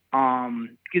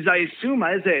 Because I assume,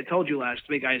 as I told you last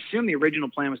week, I assume the original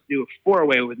plan was to do a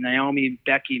 4-way with Naomi,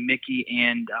 Becky, Mickie,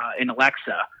 and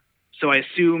Alexa. So I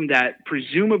assume that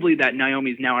presumably that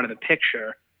Naomi's now out of the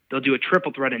picture. They'll do a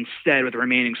triple threat instead with the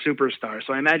remaining superstars.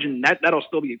 So I imagine that'll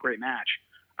still be a great match.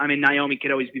 I mean, Naomi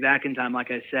could always be back in time, like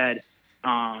I said.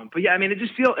 But yeah, I mean, it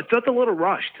felt a little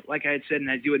rushed, like I had said, and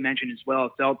as you had mentioned as well.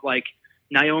 It felt like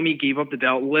Naomi gave up the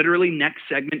belt, literally next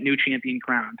segment, new champion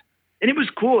crowned. And it was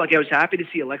cool. Like, I was happy to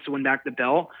see Alexa win back the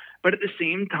belt. But at the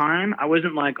same time, I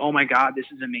wasn't like, oh, my God, this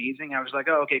is amazing. I was like,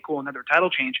 oh, okay, cool, another title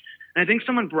change. And I think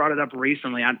someone brought it up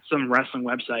recently on some wrestling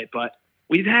website. But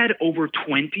we've had over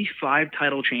 25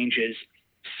 title changes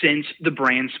since the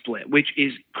brand split, which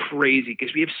is crazy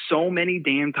because we have so many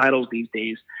damn titles these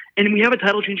days. And we have a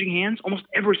title changing hands almost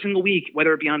every single week,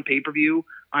 whether it be on pay-per-view,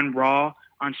 on Raw,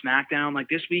 on SmackDown. Like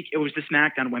this week, it was the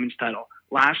SmackDown women's title.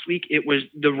 Last week, it was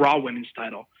the Raw women's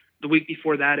title. The week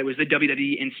before that, it was the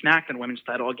WWE and SmackDown women's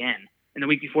title again. And the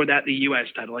week before that, the U.S.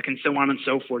 title, and so on and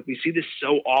so forth. We see this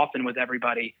so often with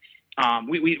everybody.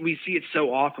 We see it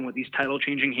so often with these title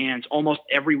changing hands almost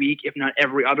every week, if not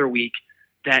every other week,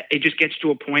 that it just gets to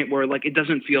a point where it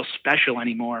doesn't feel special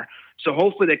anymore. So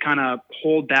hopefully they kind of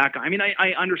hold back. I mean,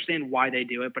 I understand why they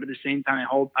do it, but at the same time,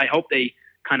 I hope they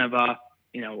kind of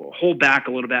hold back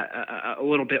a little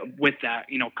bit with that,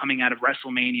 coming out of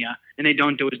WrestleMania, and they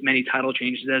don't do as many title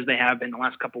changes as they have in the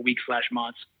last couple weeks /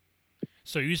 months.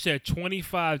 So you said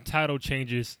 25 title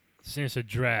changes since the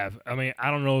draft. I mean, I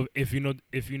don't know if you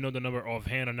know the number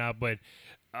offhand or not, but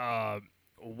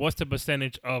what's the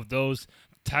percentage of those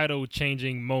title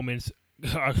changing moments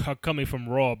are coming from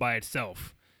Raw by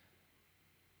itself?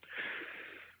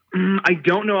 I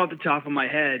don't know off the top of my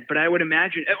head, but I would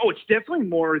imagine. Oh, it's definitely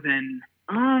more than.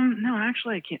 No,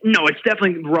 actually, I can't. No, it's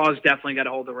definitely Raw's definitely got to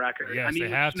hold the record. Yes, I mean, they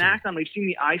have SmackDown, we've seen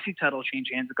the IC title change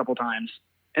hands a couple times,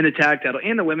 and the tag title,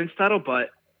 and the women's title. But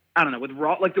I don't know, with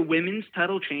Raw, the women's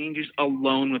title changes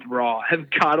alone with Raw have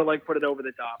got to put it over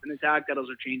the top, and the tag titles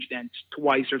are changed hands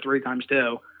twice or 3 times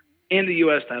too, and the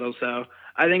U.S. title. So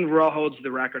I think Raw holds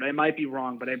the record. I might be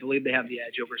wrong, but I believe they have the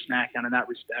edge over SmackDown in that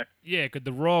respect. Yeah, because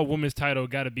the Raw women's title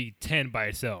got to be 10 by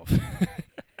itself.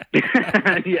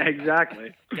 Yeah,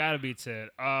 exactly. Gotta be Ted.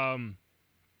 I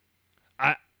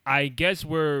guess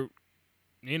we're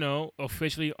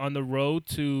officially on the road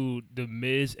to the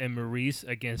Miz and Maurice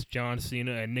against John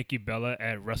Cena and Nikki Bella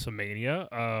at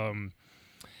WrestleMania.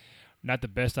 Not the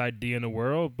best idea in the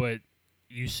world, but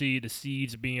you see the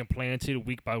seeds being planted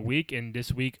week by week, and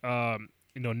this week,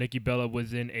 Nikki Bella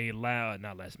was in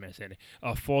not last man standing,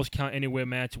 a false count anywhere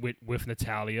match with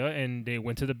Natalia, and they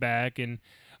went to the back, and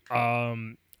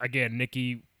again,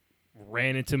 Nikki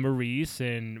ran into Maurice,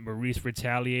 and Maurice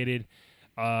retaliated,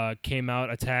 came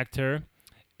out, attacked her,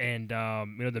 and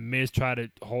the Miz tried to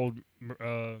hold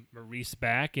Maurice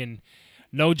back, and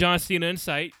no John Cena in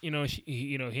sight.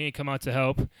 He ain't come out to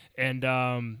help, and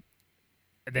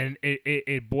then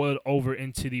it boiled over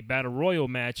into the Battle Royal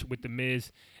match with the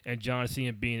Miz and John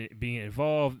Cena being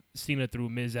involved. Cena threw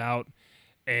Miz out,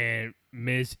 and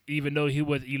Miz, even though he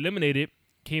was eliminated,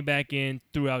 came back in,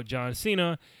 threw out John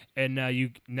Cena, and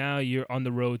now you're on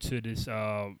the road to this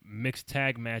mixed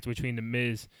tag match between the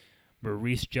Miz,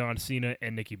 Maurice, John Cena,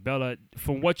 and Nikki Bella.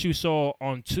 From what you saw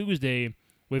on Tuesday,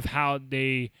 with how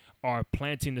they are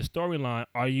planting the storyline,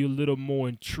 are you a little more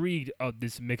intrigued of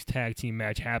this mixed tag team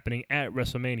match happening at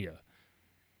WrestleMania?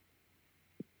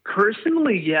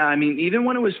 Personally, yeah. I mean, even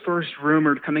when it was first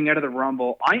rumored coming out of the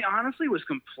Rumble, I honestly was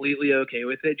completely okay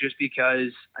with it just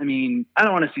because, I mean, I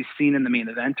don't want to see Cena in the main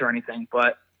event or anything,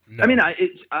 but No. I mean,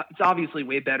 it's obviously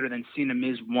way better than Cena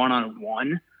Miz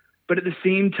one-on-one, but at the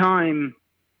same time,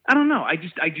 I don't know. I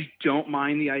just don't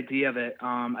mind the idea of it.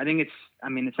 I think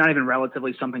it's not even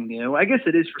relatively something new. I guess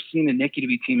it is for Cena and Nikki to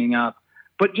be teaming up,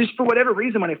 but just for whatever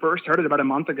reason, when I first heard it about a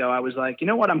month ago, I was like, you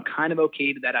know what? I'm kind of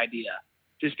okay to that idea.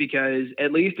 Just because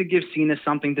at least it gives Cena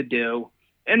something to do.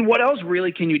 And what else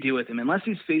really can you do with him? Unless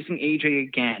he's facing AJ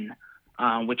again,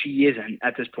 which he isn't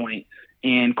at this point,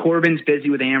 and Corbin's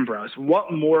busy with Ambrose.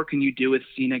 What more can you do with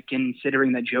Cena,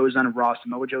 considering that Joe's on Raw,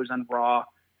 Samoa Joe's on Raw,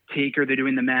 Taker, they're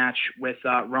doing the match with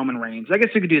Roman Reigns. I guess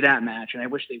they could do that match, and I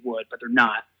wish they would, but they're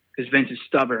not because Vince is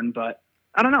stubborn. But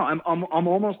I don't know. I'm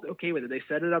almost okay with it. They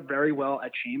set it up very well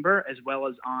at Chamber as well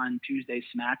as on Tuesday's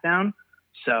SmackDown.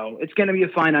 So it's going to be a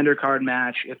fine undercard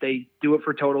match. If they do it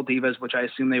for Total Divas, which I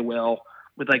assume they will,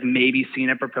 with like maybe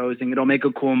Cena proposing, it'll make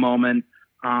a cool moment.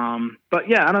 But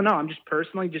yeah, I don't know. I'm just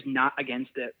personally just not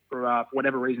against it for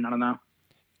whatever reason. I don't know.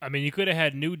 I mean, you could have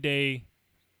had New Day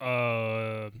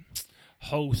host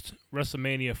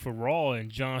WrestleMania for Raw and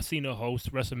John Cena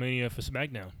host WrestleMania for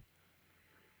SmackDown.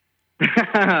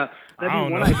 That'd be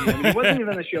one idea. I mean, he wasn't even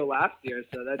on the show last year,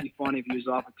 so that'd be funny if he was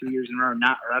off for 2 years in a row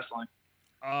not wrestling.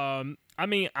 I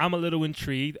mean, I'm a little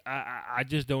intrigued. I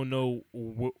just don't know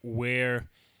where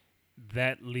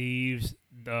that leaves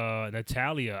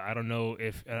Natalia. I don't know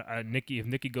if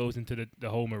Nikki goes into the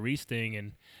whole Maurice thing,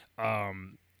 and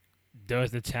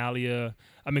does Natalia?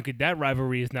 I mean, that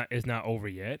rivalry is not over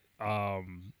yet.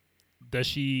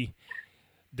 Does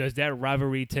that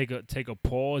rivalry take a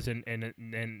pause and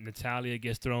Natalia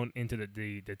gets thrown into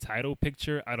the title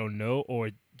picture? I don't know, or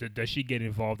does she get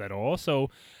involved at all? So.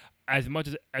 As much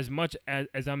as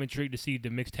I'm intrigued to see the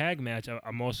mixed tag match,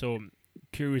 I'm also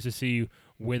curious to see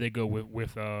where they go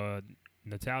with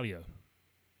Natalia.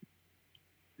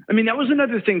 I mean, that was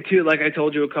another thing too. Like I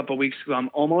told you a couple of weeks ago, I'm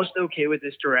almost okay with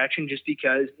this direction just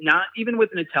because not even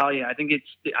with Natalia. I think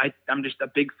I'm just a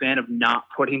big fan of not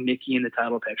putting Nikki in the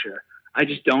title picture. I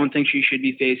just don't think she should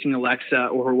be facing Alexa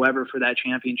or whoever for that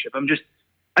championship.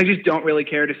 I just don't really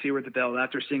care to see her with the belt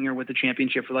after seeing her with the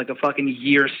championship for like a fucking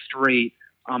year straight.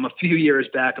 A few years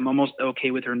back, I'm almost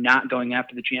okay with her not going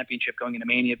after the championship going into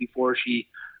Mania before she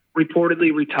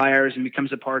reportedly retires and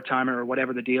becomes a part-timer or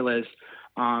whatever the deal is.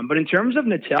 But in terms of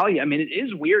Natalia, I mean, it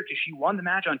is weird because she won the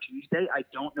match on Tuesday. I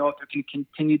don't know if they can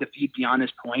continue the feud beyond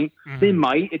this point. Mm-hmm. They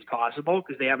might. It's possible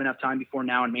because they have enough time before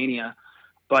now in Mania.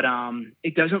 But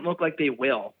it doesn't look like they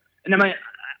will. And I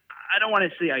don't want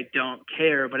to say I don't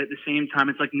care, but at the same time,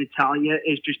 it's like Natalia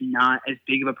is just not as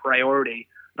big of a priority.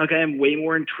 Like I am way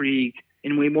more intrigued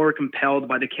and way more compelled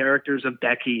by the characters of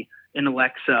Becky and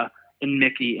Alexa and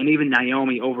Nikki and even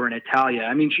Naomi over Natalia.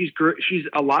 I mean, she's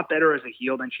a lot better as a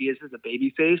heel than she is as a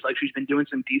babyface. Like she's been doing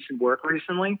some decent work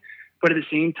recently, but at the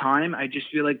same time, I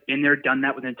just feel like been there, done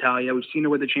that with Natalia. We've seen her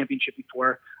with the championship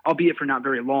before, albeit for not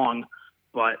very long,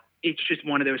 but it's just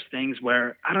one of those things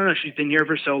where I don't know. She's been here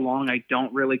for so long. I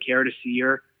don't really care to see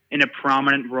her in a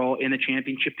prominent role in the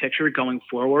championship picture going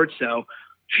forward. So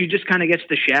she just kind of gets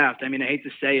the shaft. I mean, I hate to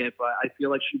say it, but I feel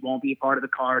like she won't be a part of the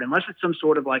card unless it's some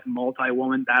sort of like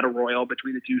multi-woman battle royal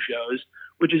between the two shows,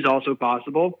 which is also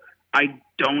possible. I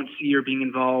don't see her being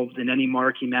involved in any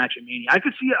marquee match at Mania. I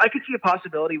could see a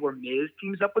possibility where Miz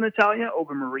teams up with Natalia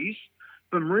over Maurice,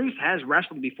 but Maryse has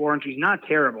wrestled before, and she's not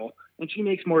terrible, and she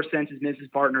makes more sense as Miz's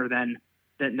partner than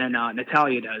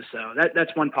Natalya does. So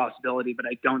that's one possibility, but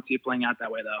I don't see it playing out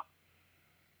that way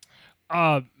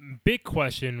though. Big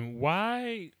question: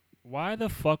 Why the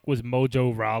fuck was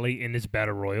Mojo Rawley in this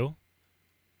battle royal?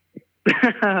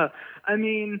 I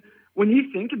mean, when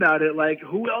you think about it, like,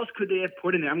 who else could they have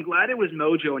put in there? I'm glad it was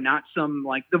Mojo and not some,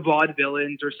 like, the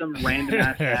Vaudevillains or some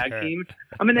random-ass tag team.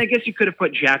 I mean, I guess you could have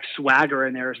put Jack Swagger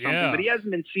in there or something, but he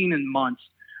hasn't been seen in months.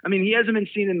 I mean, he hasn't been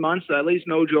seen in months, so at least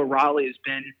Mojo Rawley has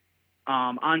been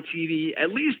on TV at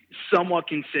least somewhat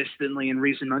consistently in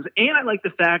recent months. And I like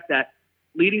the fact that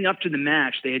leading up to the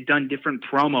match, they had done different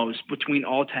promos between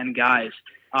all 10 guys.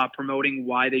 Promoting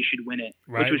why they should win it,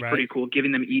 which was pretty cool,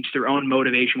 giving them each their own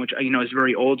motivation, which, is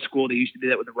very old school. They used to do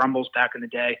that with the Rumbles back in the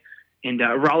day. And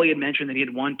Rawley had mentioned that he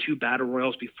had won 2 Battle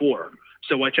Royals before,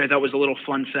 so which I thought was a little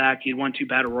fun fact. He had won 2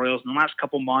 Battle Royals in the last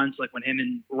couple months, like when him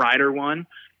and Ryder won,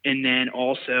 and then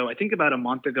also I think about a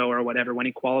month ago or whatever when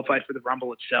he qualified for the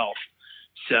Rumble itself.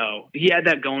 So he had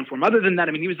that going for him. Other than that,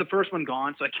 I mean, he was the first one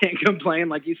gone, so I can't complain.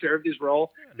 Like, he served his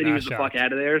role, that he was the fuck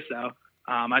out of there. So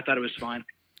I thought it was fine.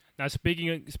 Now,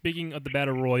 speaking of the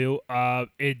Battle Royal,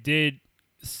 it did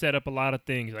set up a lot of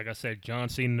things. Like I said, John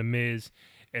Cena and The Miz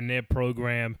and their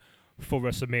program for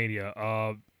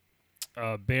WrestleMania.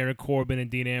 Baron Corbin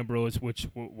and Dean Ambrose, which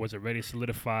was already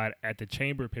solidified at the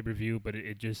Chamber pay-per-view, but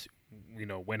it just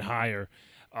went higher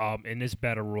in this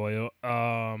Battle Royal.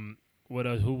 What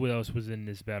else? Who else was in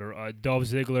this battle? Dolph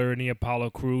Ziggler and the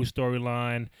Apollo Crews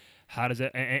storyline. How does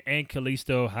that and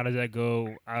Kalisto? How does that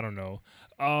go? I don't know.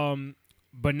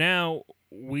 But now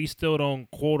we still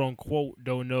don't, quote unquote,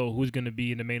 don't know who's going to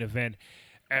be in the main event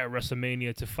at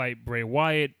WrestleMania to fight Bray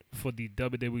Wyatt for the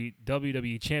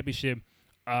WWE Championship.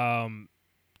 I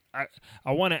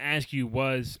want to ask you,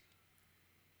 was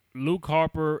Luke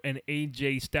Harper and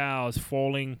AJ Styles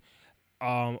falling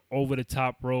over the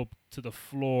top rope to the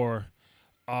floor?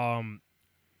 Do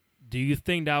you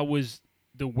think that was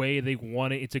the way they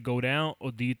wanted it to go down,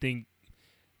 or do you think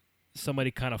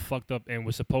somebody kind of fucked up and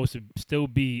was supposed to still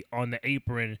be on the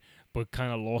apron but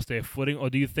kind of lost their footing? Or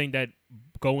do you think that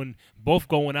both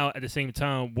going out at the same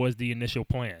time was the initial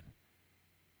plan?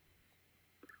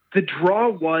 The draw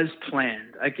was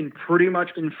planned. I can pretty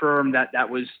much confirm that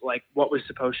was like what was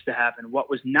supposed to happen. What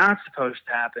was not supposed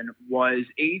to happen was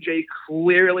AJ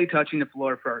clearly touching the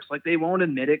floor first. Like, they won't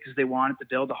admit it because they wanted to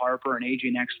build a Harper and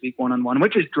AJ next week one-on-one,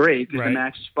 which is great because the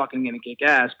match is fucking going to kick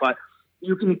ass. But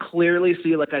you can clearly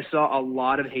see, like, I saw a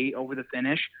lot of hate over the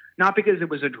finish, not because it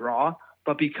was a draw,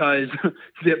 but because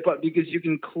you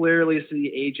can clearly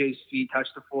see AJ's feet touch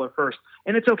the floor first.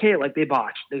 And it's okay. Like, they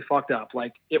botched. They fucked up.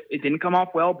 Like, it didn't come off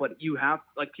well, but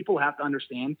people have to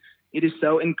understand it is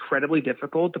so incredibly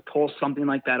difficult to pull something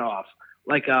like that off.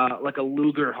 Like a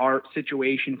Luger Hart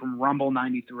situation from Rumble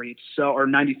 93. Or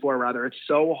 94 rather. It's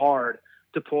so hard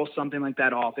to pull something like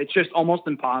that off. It's just almost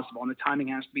impossible. And the timing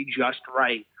has to be just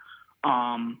right.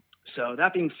 So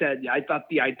that being said, I thought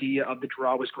the idea of the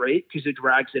draw was great because it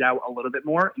drags it out a little bit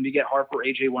more, and you get Harper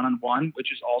AJ one-on-one,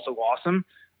 which is also awesome.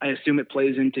 I assume it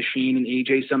plays into Shane and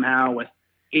AJ somehow, with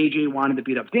AJ wanting to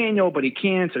beat up Daniel, but he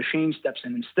can't, so Shane steps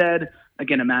in instead.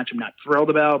 Again, a match I'm not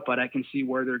thrilled about, but I can see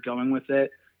where they're going with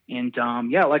it. And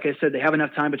like I said, they have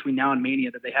enough time between now and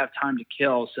Mania that they have time to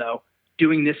kill. So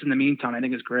doing this in the meantime, I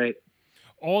think is great.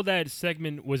 All that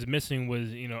segment was missing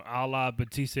was, a la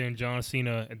Batista and John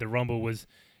Cena at the Rumble was,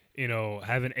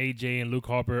 having AJ and Luke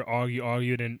Harper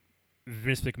argue, and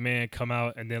Vince McMahon come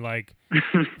out and then, like,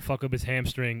 fuck up his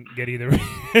hamstring, get either.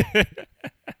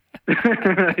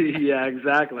 Yeah,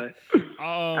 exactly.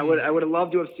 I would have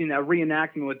loved to have seen that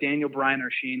reenactment with Daniel Bryan or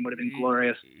Shane. Would have been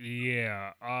glorious.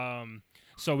 Yeah.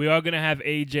 So we are going to have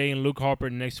AJ and Luke Harper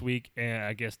next week, and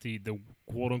I guess the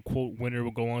quote-unquote winner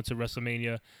will go on to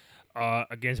WrestleMania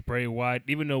against Bray Wyatt,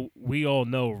 even though we all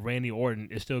know Randy Orton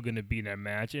is still going to be in that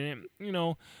match. And,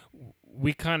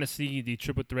 we kind of see the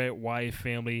triple threat Wyatt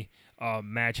family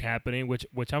match happening,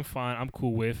 which I'm fine. I'm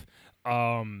cool with.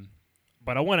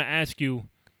 But I want to ask you,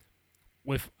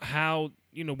 with how,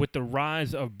 with the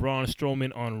rise of Braun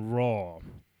Strowman on Raw,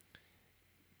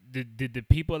 did the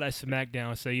people at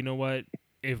SmackDown say, you know what,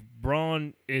 if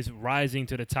Braun is rising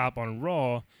to the top on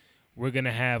Raw, we're going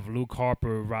to have Luke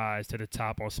Harper rise to the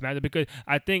top on SmackDown? Because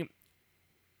I think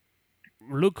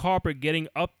Luke Harper getting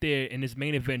up there in this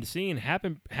main event scene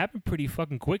happened pretty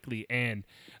fucking quickly. And,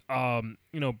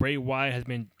 Bray Wyatt has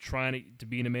been trying to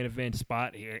be in the main event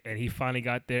spot here, and he finally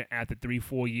got there after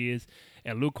 3-4 years.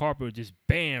 And Luke Harper just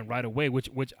bam right away, which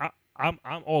I'm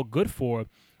all good for.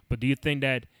 But do you think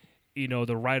that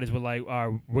the writers were like,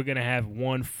 we're going to have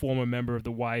one former member of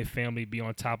the Wyatt family be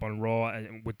on top on Raw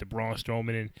and with the Braun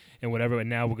Strowman and whatever, and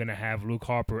now we're going to have Luke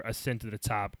Harper ascend to the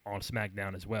top on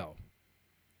SmackDown as well.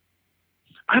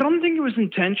 I don't think it was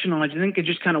intentional. I think it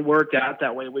just kind of worked out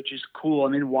that way, which is cool. I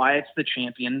mean, Wyatt's the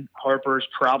champion. Harper's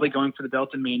probably going for the belt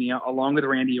in Mania, along with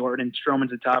Randy Orton. Strowman's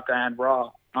the top guy on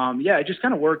Raw. Yeah, it just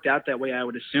kind of worked out that way, I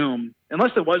would assume,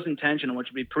 unless it was intentional, which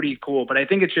would be pretty cool. But I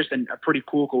think it's just a pretty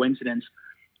cool coincidence.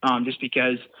 Just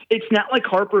because it's not like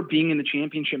Harper being in the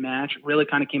championship match really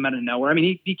kind of came out of nowhere. I mean,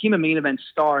 he became a main event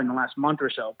star in the last month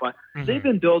or so, but they've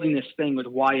been building this thing with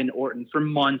Wyatt and Orton for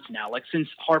months now, like since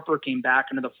Harper came back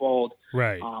into the fold,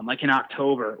 right? Like in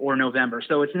October or November.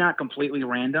 So it's not completely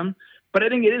random, but I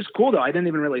think it is cool though. I didn't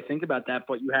even really think about that,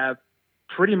 but you have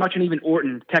pretty much, and even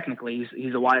Orton, technically,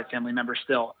 he's a Wyatt family member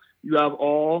still. You have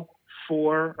all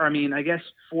four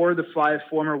of the 5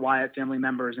 former Wyatt family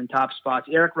members in top spots.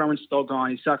 Eric Rowan's still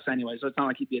gone. He sucks anyway, so it's not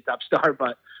like he'd be a top star.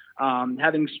 But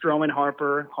having Strowman,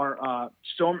 Harper,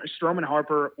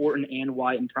 Orton, and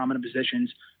Wyatt in prominent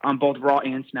positions on both Raw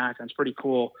and SmackDown is pretty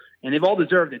cool. And they've all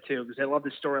deserved it, too, because I love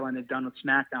the storyline they've done with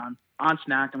SmackDown,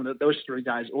 with those 3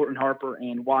 guys, Orton, Harper,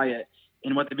 and Wyatt.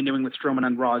 And what they've been doing with Strowman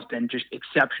on Raw has been just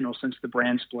exceptional since the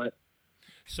brand split.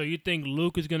 So you think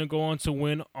Luke is going to go on to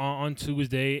win on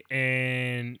Tuesday,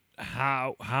 and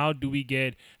how do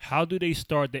they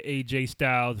start the AJ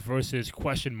Styles versus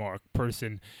question mark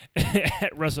person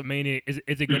at WrestleMania?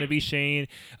 Is it going to be Shane?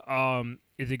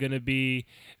 Is it going to be?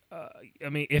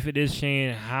 If it is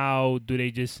Shane, how do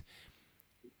they just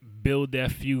build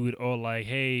that feud? Or like,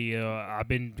 hey,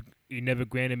 you never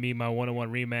granted me my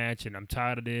one-on-one rematch, and I'm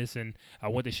tired of this, and I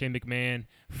want the Shane McMahon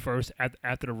first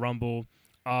after the Rumble.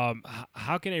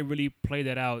 How can they really play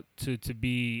that out to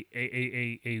be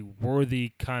a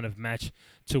worthy kind of match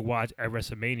to watch at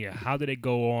WrestleMania? How do they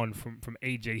go on from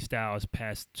AJ Styles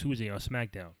past Tuesday on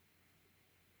SmackDown?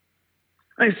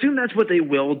 I assume that's what they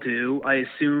will do. I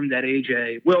assume that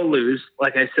AJ will lose,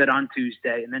 like I said, on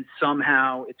Tuesday, and then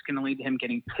somehow it's going to lead to him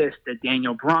getting pissed at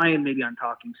Daniel Bryan, maybe on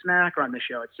Talking Smack or on the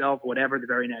show itself, whatever, the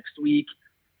very next week.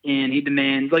 And he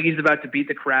demands, like he's about to beat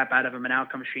the crap out of him, and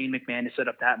out comes Shane McMahon to set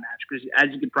up that match. Because as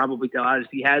you can probably tell, as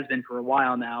he has been for a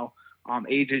while now,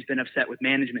 AJ's been upset with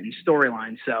management and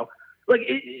storyline. So, like,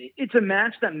 it's a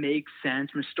match that makes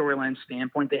sense from a storyline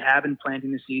standpoint. They have been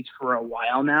planting the seeds for a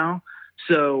while now.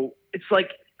 So it's like,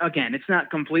 again, it's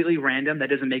not completely random. That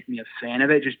doesn't make me a fan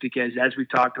of it, just because, as we've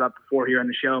talked about before here on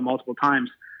the show multiple times,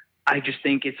 I just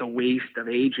think it's a waste of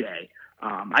AJ.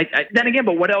 Then again,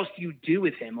 but what else do you do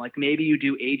with him? Like maybe you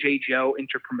do AJ Joe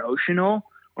interpromotional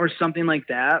or something like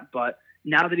that. But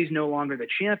now that he's no longer the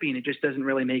champion, it just doesn't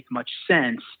really make much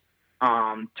sense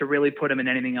to really put him in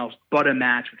anything else but a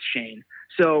match with Shane.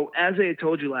 So as I had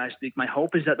told you last week, my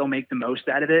hope is that they'll make the most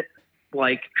out of it,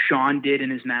 like Shawn did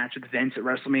in his match with Vince at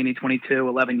WrestleMania 22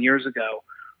 11 years ago.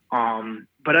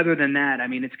 But other than that, I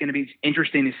mean, it's going to be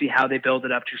interesting to see how they build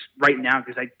it up just right now,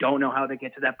 because I don't know how they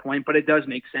get to that point, but it does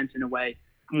make sense in a way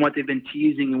from what they've been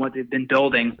teasing and what they've been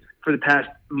building for the past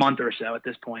month or so at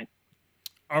this point.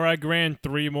 All right, Grant,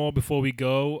 3 more before we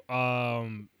go.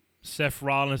 Seth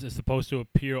Rollins is supposed to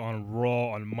appear on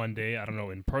Raw on Monday. I don't know,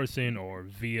 in person or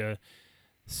via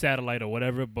satellite or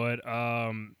whatever, but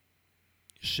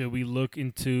should we look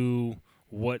into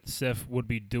what Seth would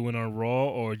be doing on Raw,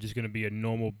 or just going to be a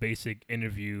normal basic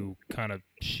interview kind of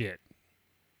shit?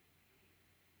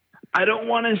 I don't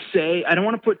want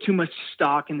to put too much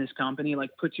stock in this company,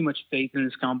 like put too much faith in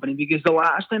this company, because the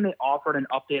last time they offered an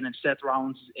update on Seth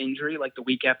Rollins' injury, like the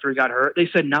week after he got hurt, they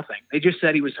said nothing. They just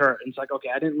said he was hurt. And it's like,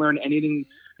 okay, I didn't learn anything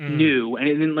new, and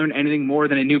I didn't learn anything more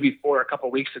than I knew before a couple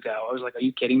of weeks ago. I was like, are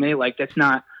you kidding me? Like, that's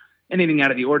not anything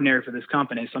out of the ordinary for this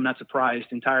company, so I'm not surprised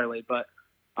entirely. But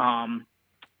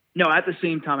no, at the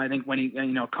same time, I think when he,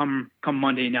 come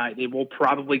Monday night, they will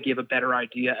probably give a better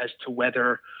idea as to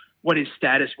what his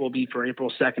status will be for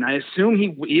April 2nd. I assume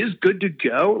he is good to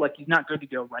go. Like, he's not good to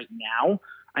go right now.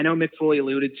 I know Mick Foley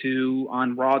alluded to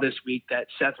on Raw this week that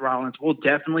Seth Rollins will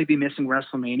definitely be missing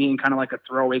WrestleMania, and kind of like a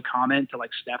throwaway comment to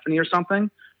like Stephanie or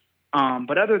something.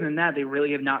 But other than that, they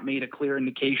really have not made a clear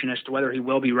indication as to whether he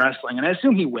will be wrestling. And I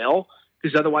assume he will,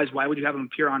 because otherwise, why would you have him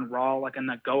appear on Raw, like on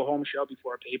the go-home show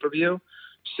before a pay-per-view?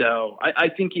 So I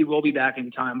think he will be back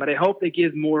in time, but I hope they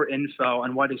give more info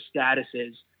on what his status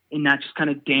is, and not just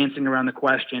kind of dancing around the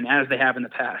question as they have in the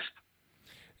past.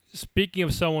 Speaking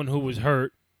of someone who was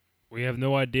hurt, we have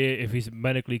no idea if he's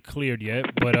medically cleared yet,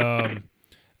 but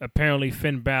apparently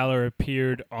Finn Balor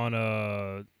appeared on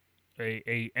a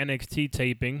NXT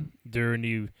taping during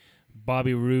the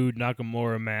Bobby Roode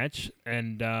Nakamura match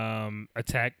and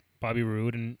attacked Bobby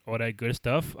Roode and all that good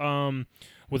stuff.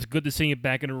 Was good to see him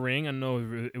back in the ring. I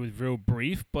know it was real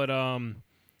brief, but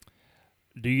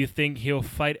do you think he'll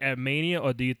fight at Mania,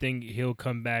 or do you think he'll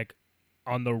come back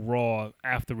on the Raw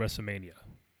after WrestleMania?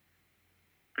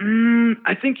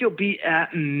 I think he'll be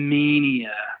at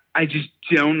Mania. I just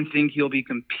don't think he'll be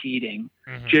competing,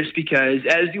 just because,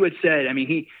 as you had said, I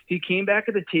mean, he came back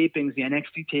at the tapings, the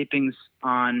NXT tapings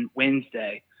on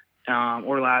Wednesday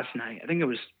or last night. I think it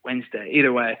was Wednesday.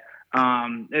 Either way,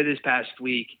 this past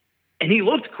week. And he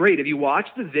looked great. If you watch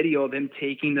the video of him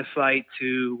taking the fight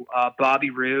to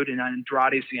Bobby Roode and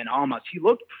Andrade Cien Almas, he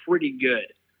looked pretty good.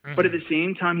 But at the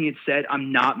same time, he had said,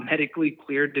 I'm not medically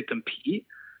cleared to compete.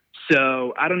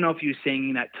 So I don't know if he was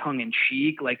saying that tongue in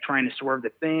cheek, like trying to swerve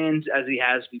the fans as he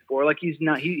has before. Like he's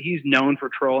known for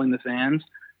trolling the fans.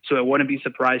 So I wouldn't be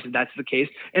surprised if that's the case.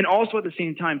 And also at the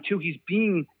same time, too, he's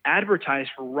being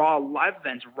advertised for Raw live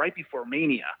events right before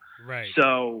Mania. Right.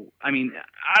 So, I mean,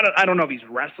 I don't know if he's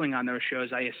wrestling on those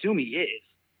shows. I assume he is,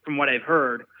 from what I've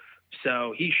heard.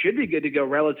 So he should be good to go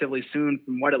relatively soon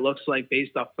from what it looks like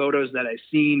based off photos that I've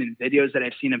seen and videos that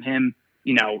I've seen of him,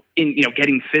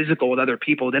 getting physical with other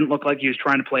people. It didn't look like he was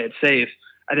trying to play it safe.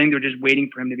 I think they're just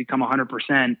waiting for him to become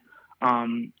 100%. I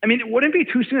mean, it wouldn't be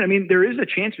too soon. I mean, there is a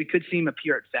chance we could see him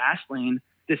appear at Fastlane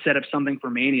to set up something for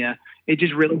Mania. It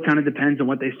just really kind of depends on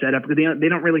what they set up, because they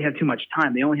don't really have too much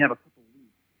time. They only have a couple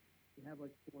weeks. They have like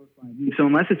 4 or 5 weeks. So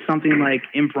unless it's something like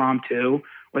impromptu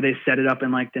where they set it up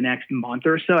in like the next month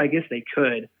or so, I guess they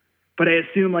could. But I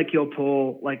assume like he'll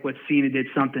pull like what Cena did,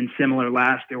 something similar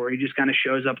last year, where he just kind of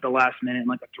shows up at the last minute in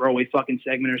like a throwaway fucking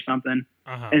segment or something.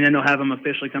 And then they'll have him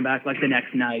officially come back like the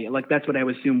next night. Like that's what I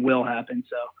would assume will happen.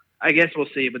 So I guess we'll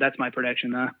see, but that's my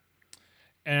prediction though.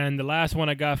 And the last one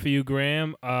I got for you,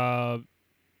 Graham,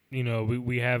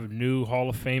 we have new Hall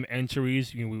of Fame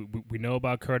entries. We know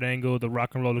about Kurt Angle, the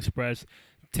Rock and Roll Express,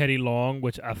 Teddy Long,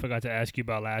 which I forgot to ask you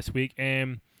about last week,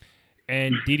 and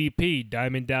DDP,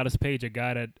 Diamond Dallas Page, a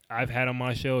guy that I've had on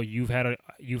my show, you've had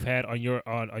on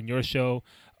your show.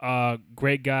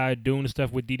 Great guy, doing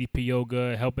stuff with DDP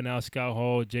Yoga, helping out Scott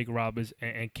Hall, Jake Roberts,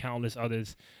 and countless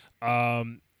others.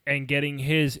 And getting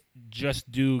his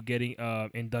just due, getting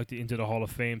inducted into the Hall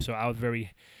of Fame. So I was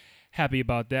very happy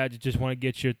about that. Just want to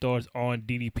get your thoughts on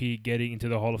DDP getting into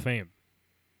the Hall of Fame.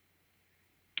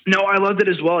 No, I loved it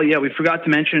as well. Yeah, we forgot to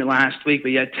mention it last week,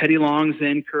 but yeah, Teddy Long's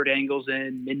in, Kurt Angle's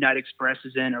in, Midnight Express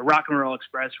is in, or Rock and Roll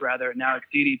Express rather. Now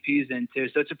DDP's in too.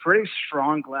 So it's a pretty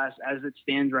strong class as it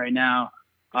stands right now.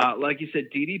 Like you said,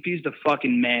 DDP's the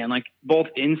fucking man. Like both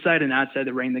inside and outside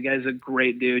the ring, the guy's a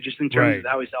great dude. Just in terms of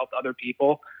how he's helped other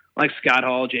people, like Scott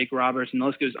Hall, Jake Roberts, and the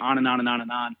list goes on and on and on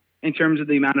and on. In terms of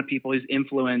the amount of people he's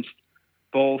influenced,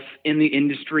 both in the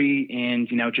industry and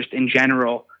just in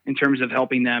general, in terms of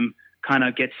helping them kind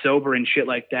of get sober and shit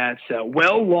like that. So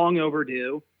long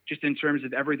overdue, just in terms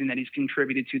of everything that he's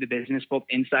contributed to the business, both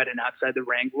inside and outside the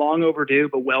ring. Long overdue,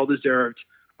 but well deserved.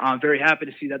 I'm very happy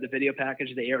to see that the video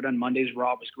package they aired on Monday's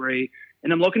Raw was great.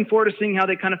 And I'm looking forward to seeing how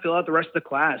they kind of fill out the rest of the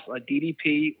class.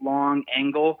 DDP, Long,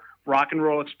 Angle, Rock and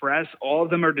Roll Express, all of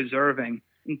them are deserving.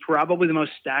 And probably the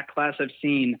most stacked class I've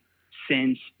seen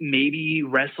since maybe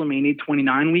WrestleMania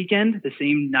 29 weekend, the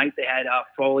same night they had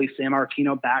Foley, San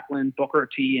Martino, Backlund, Booker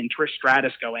T, and Trish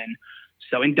Stratus go in.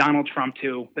 So, and Donald Trump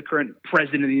too, the current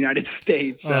president of the United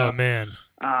States. So, oh man.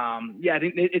 Yeah, I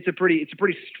think it's a pretty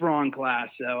strong class.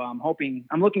 So I'm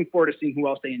looking forward to seeing who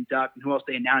else they induct and who else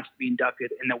they announce to be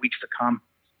inducted in the weeks to come.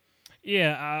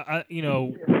 Yeah,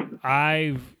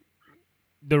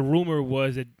 the rumor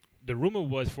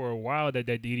was for a while that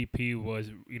DDP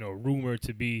was, rumored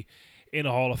to be in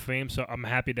the Hall of Fame. So I'm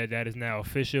happy that is now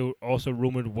official. Also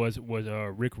rumored was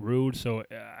Rick Rude. So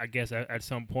I guess at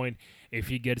some point, if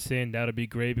he gets in, that'll be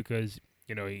great because,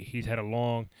 he's had a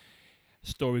long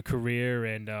story career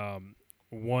and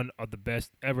one of the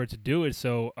best ever to do it.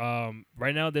 So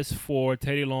right now there's 4: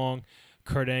 Teddy Long,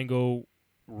 Kurt Angle,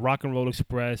 Rock and Roll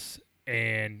Express,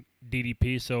 and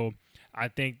DDP. So I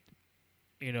think,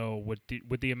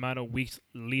 with the amount of weeks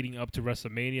leading up to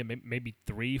WrestleMania, maybe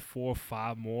 3, 4,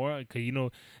 5 more.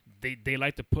 Because they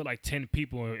like to put like 10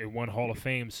 people in one Hall of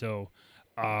Fame. So,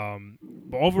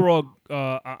 but overall,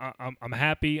 I'm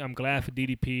happy. I'm glad for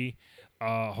DDP.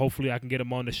 Hopefully, I can get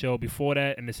him on the show before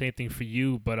that, and the same thing for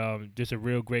you. But just a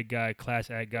real great guy,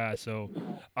 class act guy. So,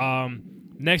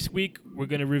 next week we're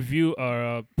gonna review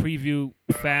or preview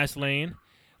Fastlane.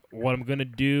 What I'm gonna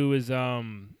do is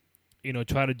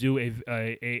try to do a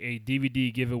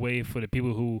DVD giveaway for the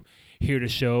people who hear the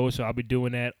show. So I'll be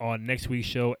doing that on next week's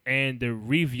show and the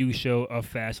review show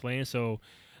of Fastlane. So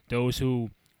those who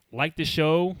like the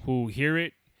show, who hear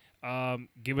it,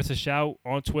 give us a shout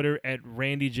on Twitter at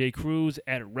Randy J. Cruz,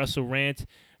 at WrestleRant.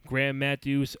 Graham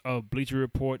Matthews of Bleacher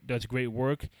Report does great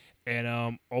work,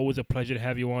 and always a pleasure to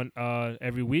have you on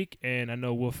every week. And I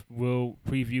know we'll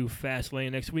preview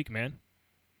Fastlane next week, man.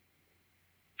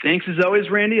 Thanks as always,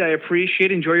 Randy. I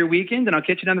appreciate it. Enjoy your weekend, and I'll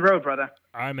catch you down the road, brother.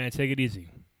 All right, man. Take it easy.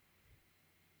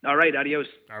 All right. Adios.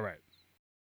 All right.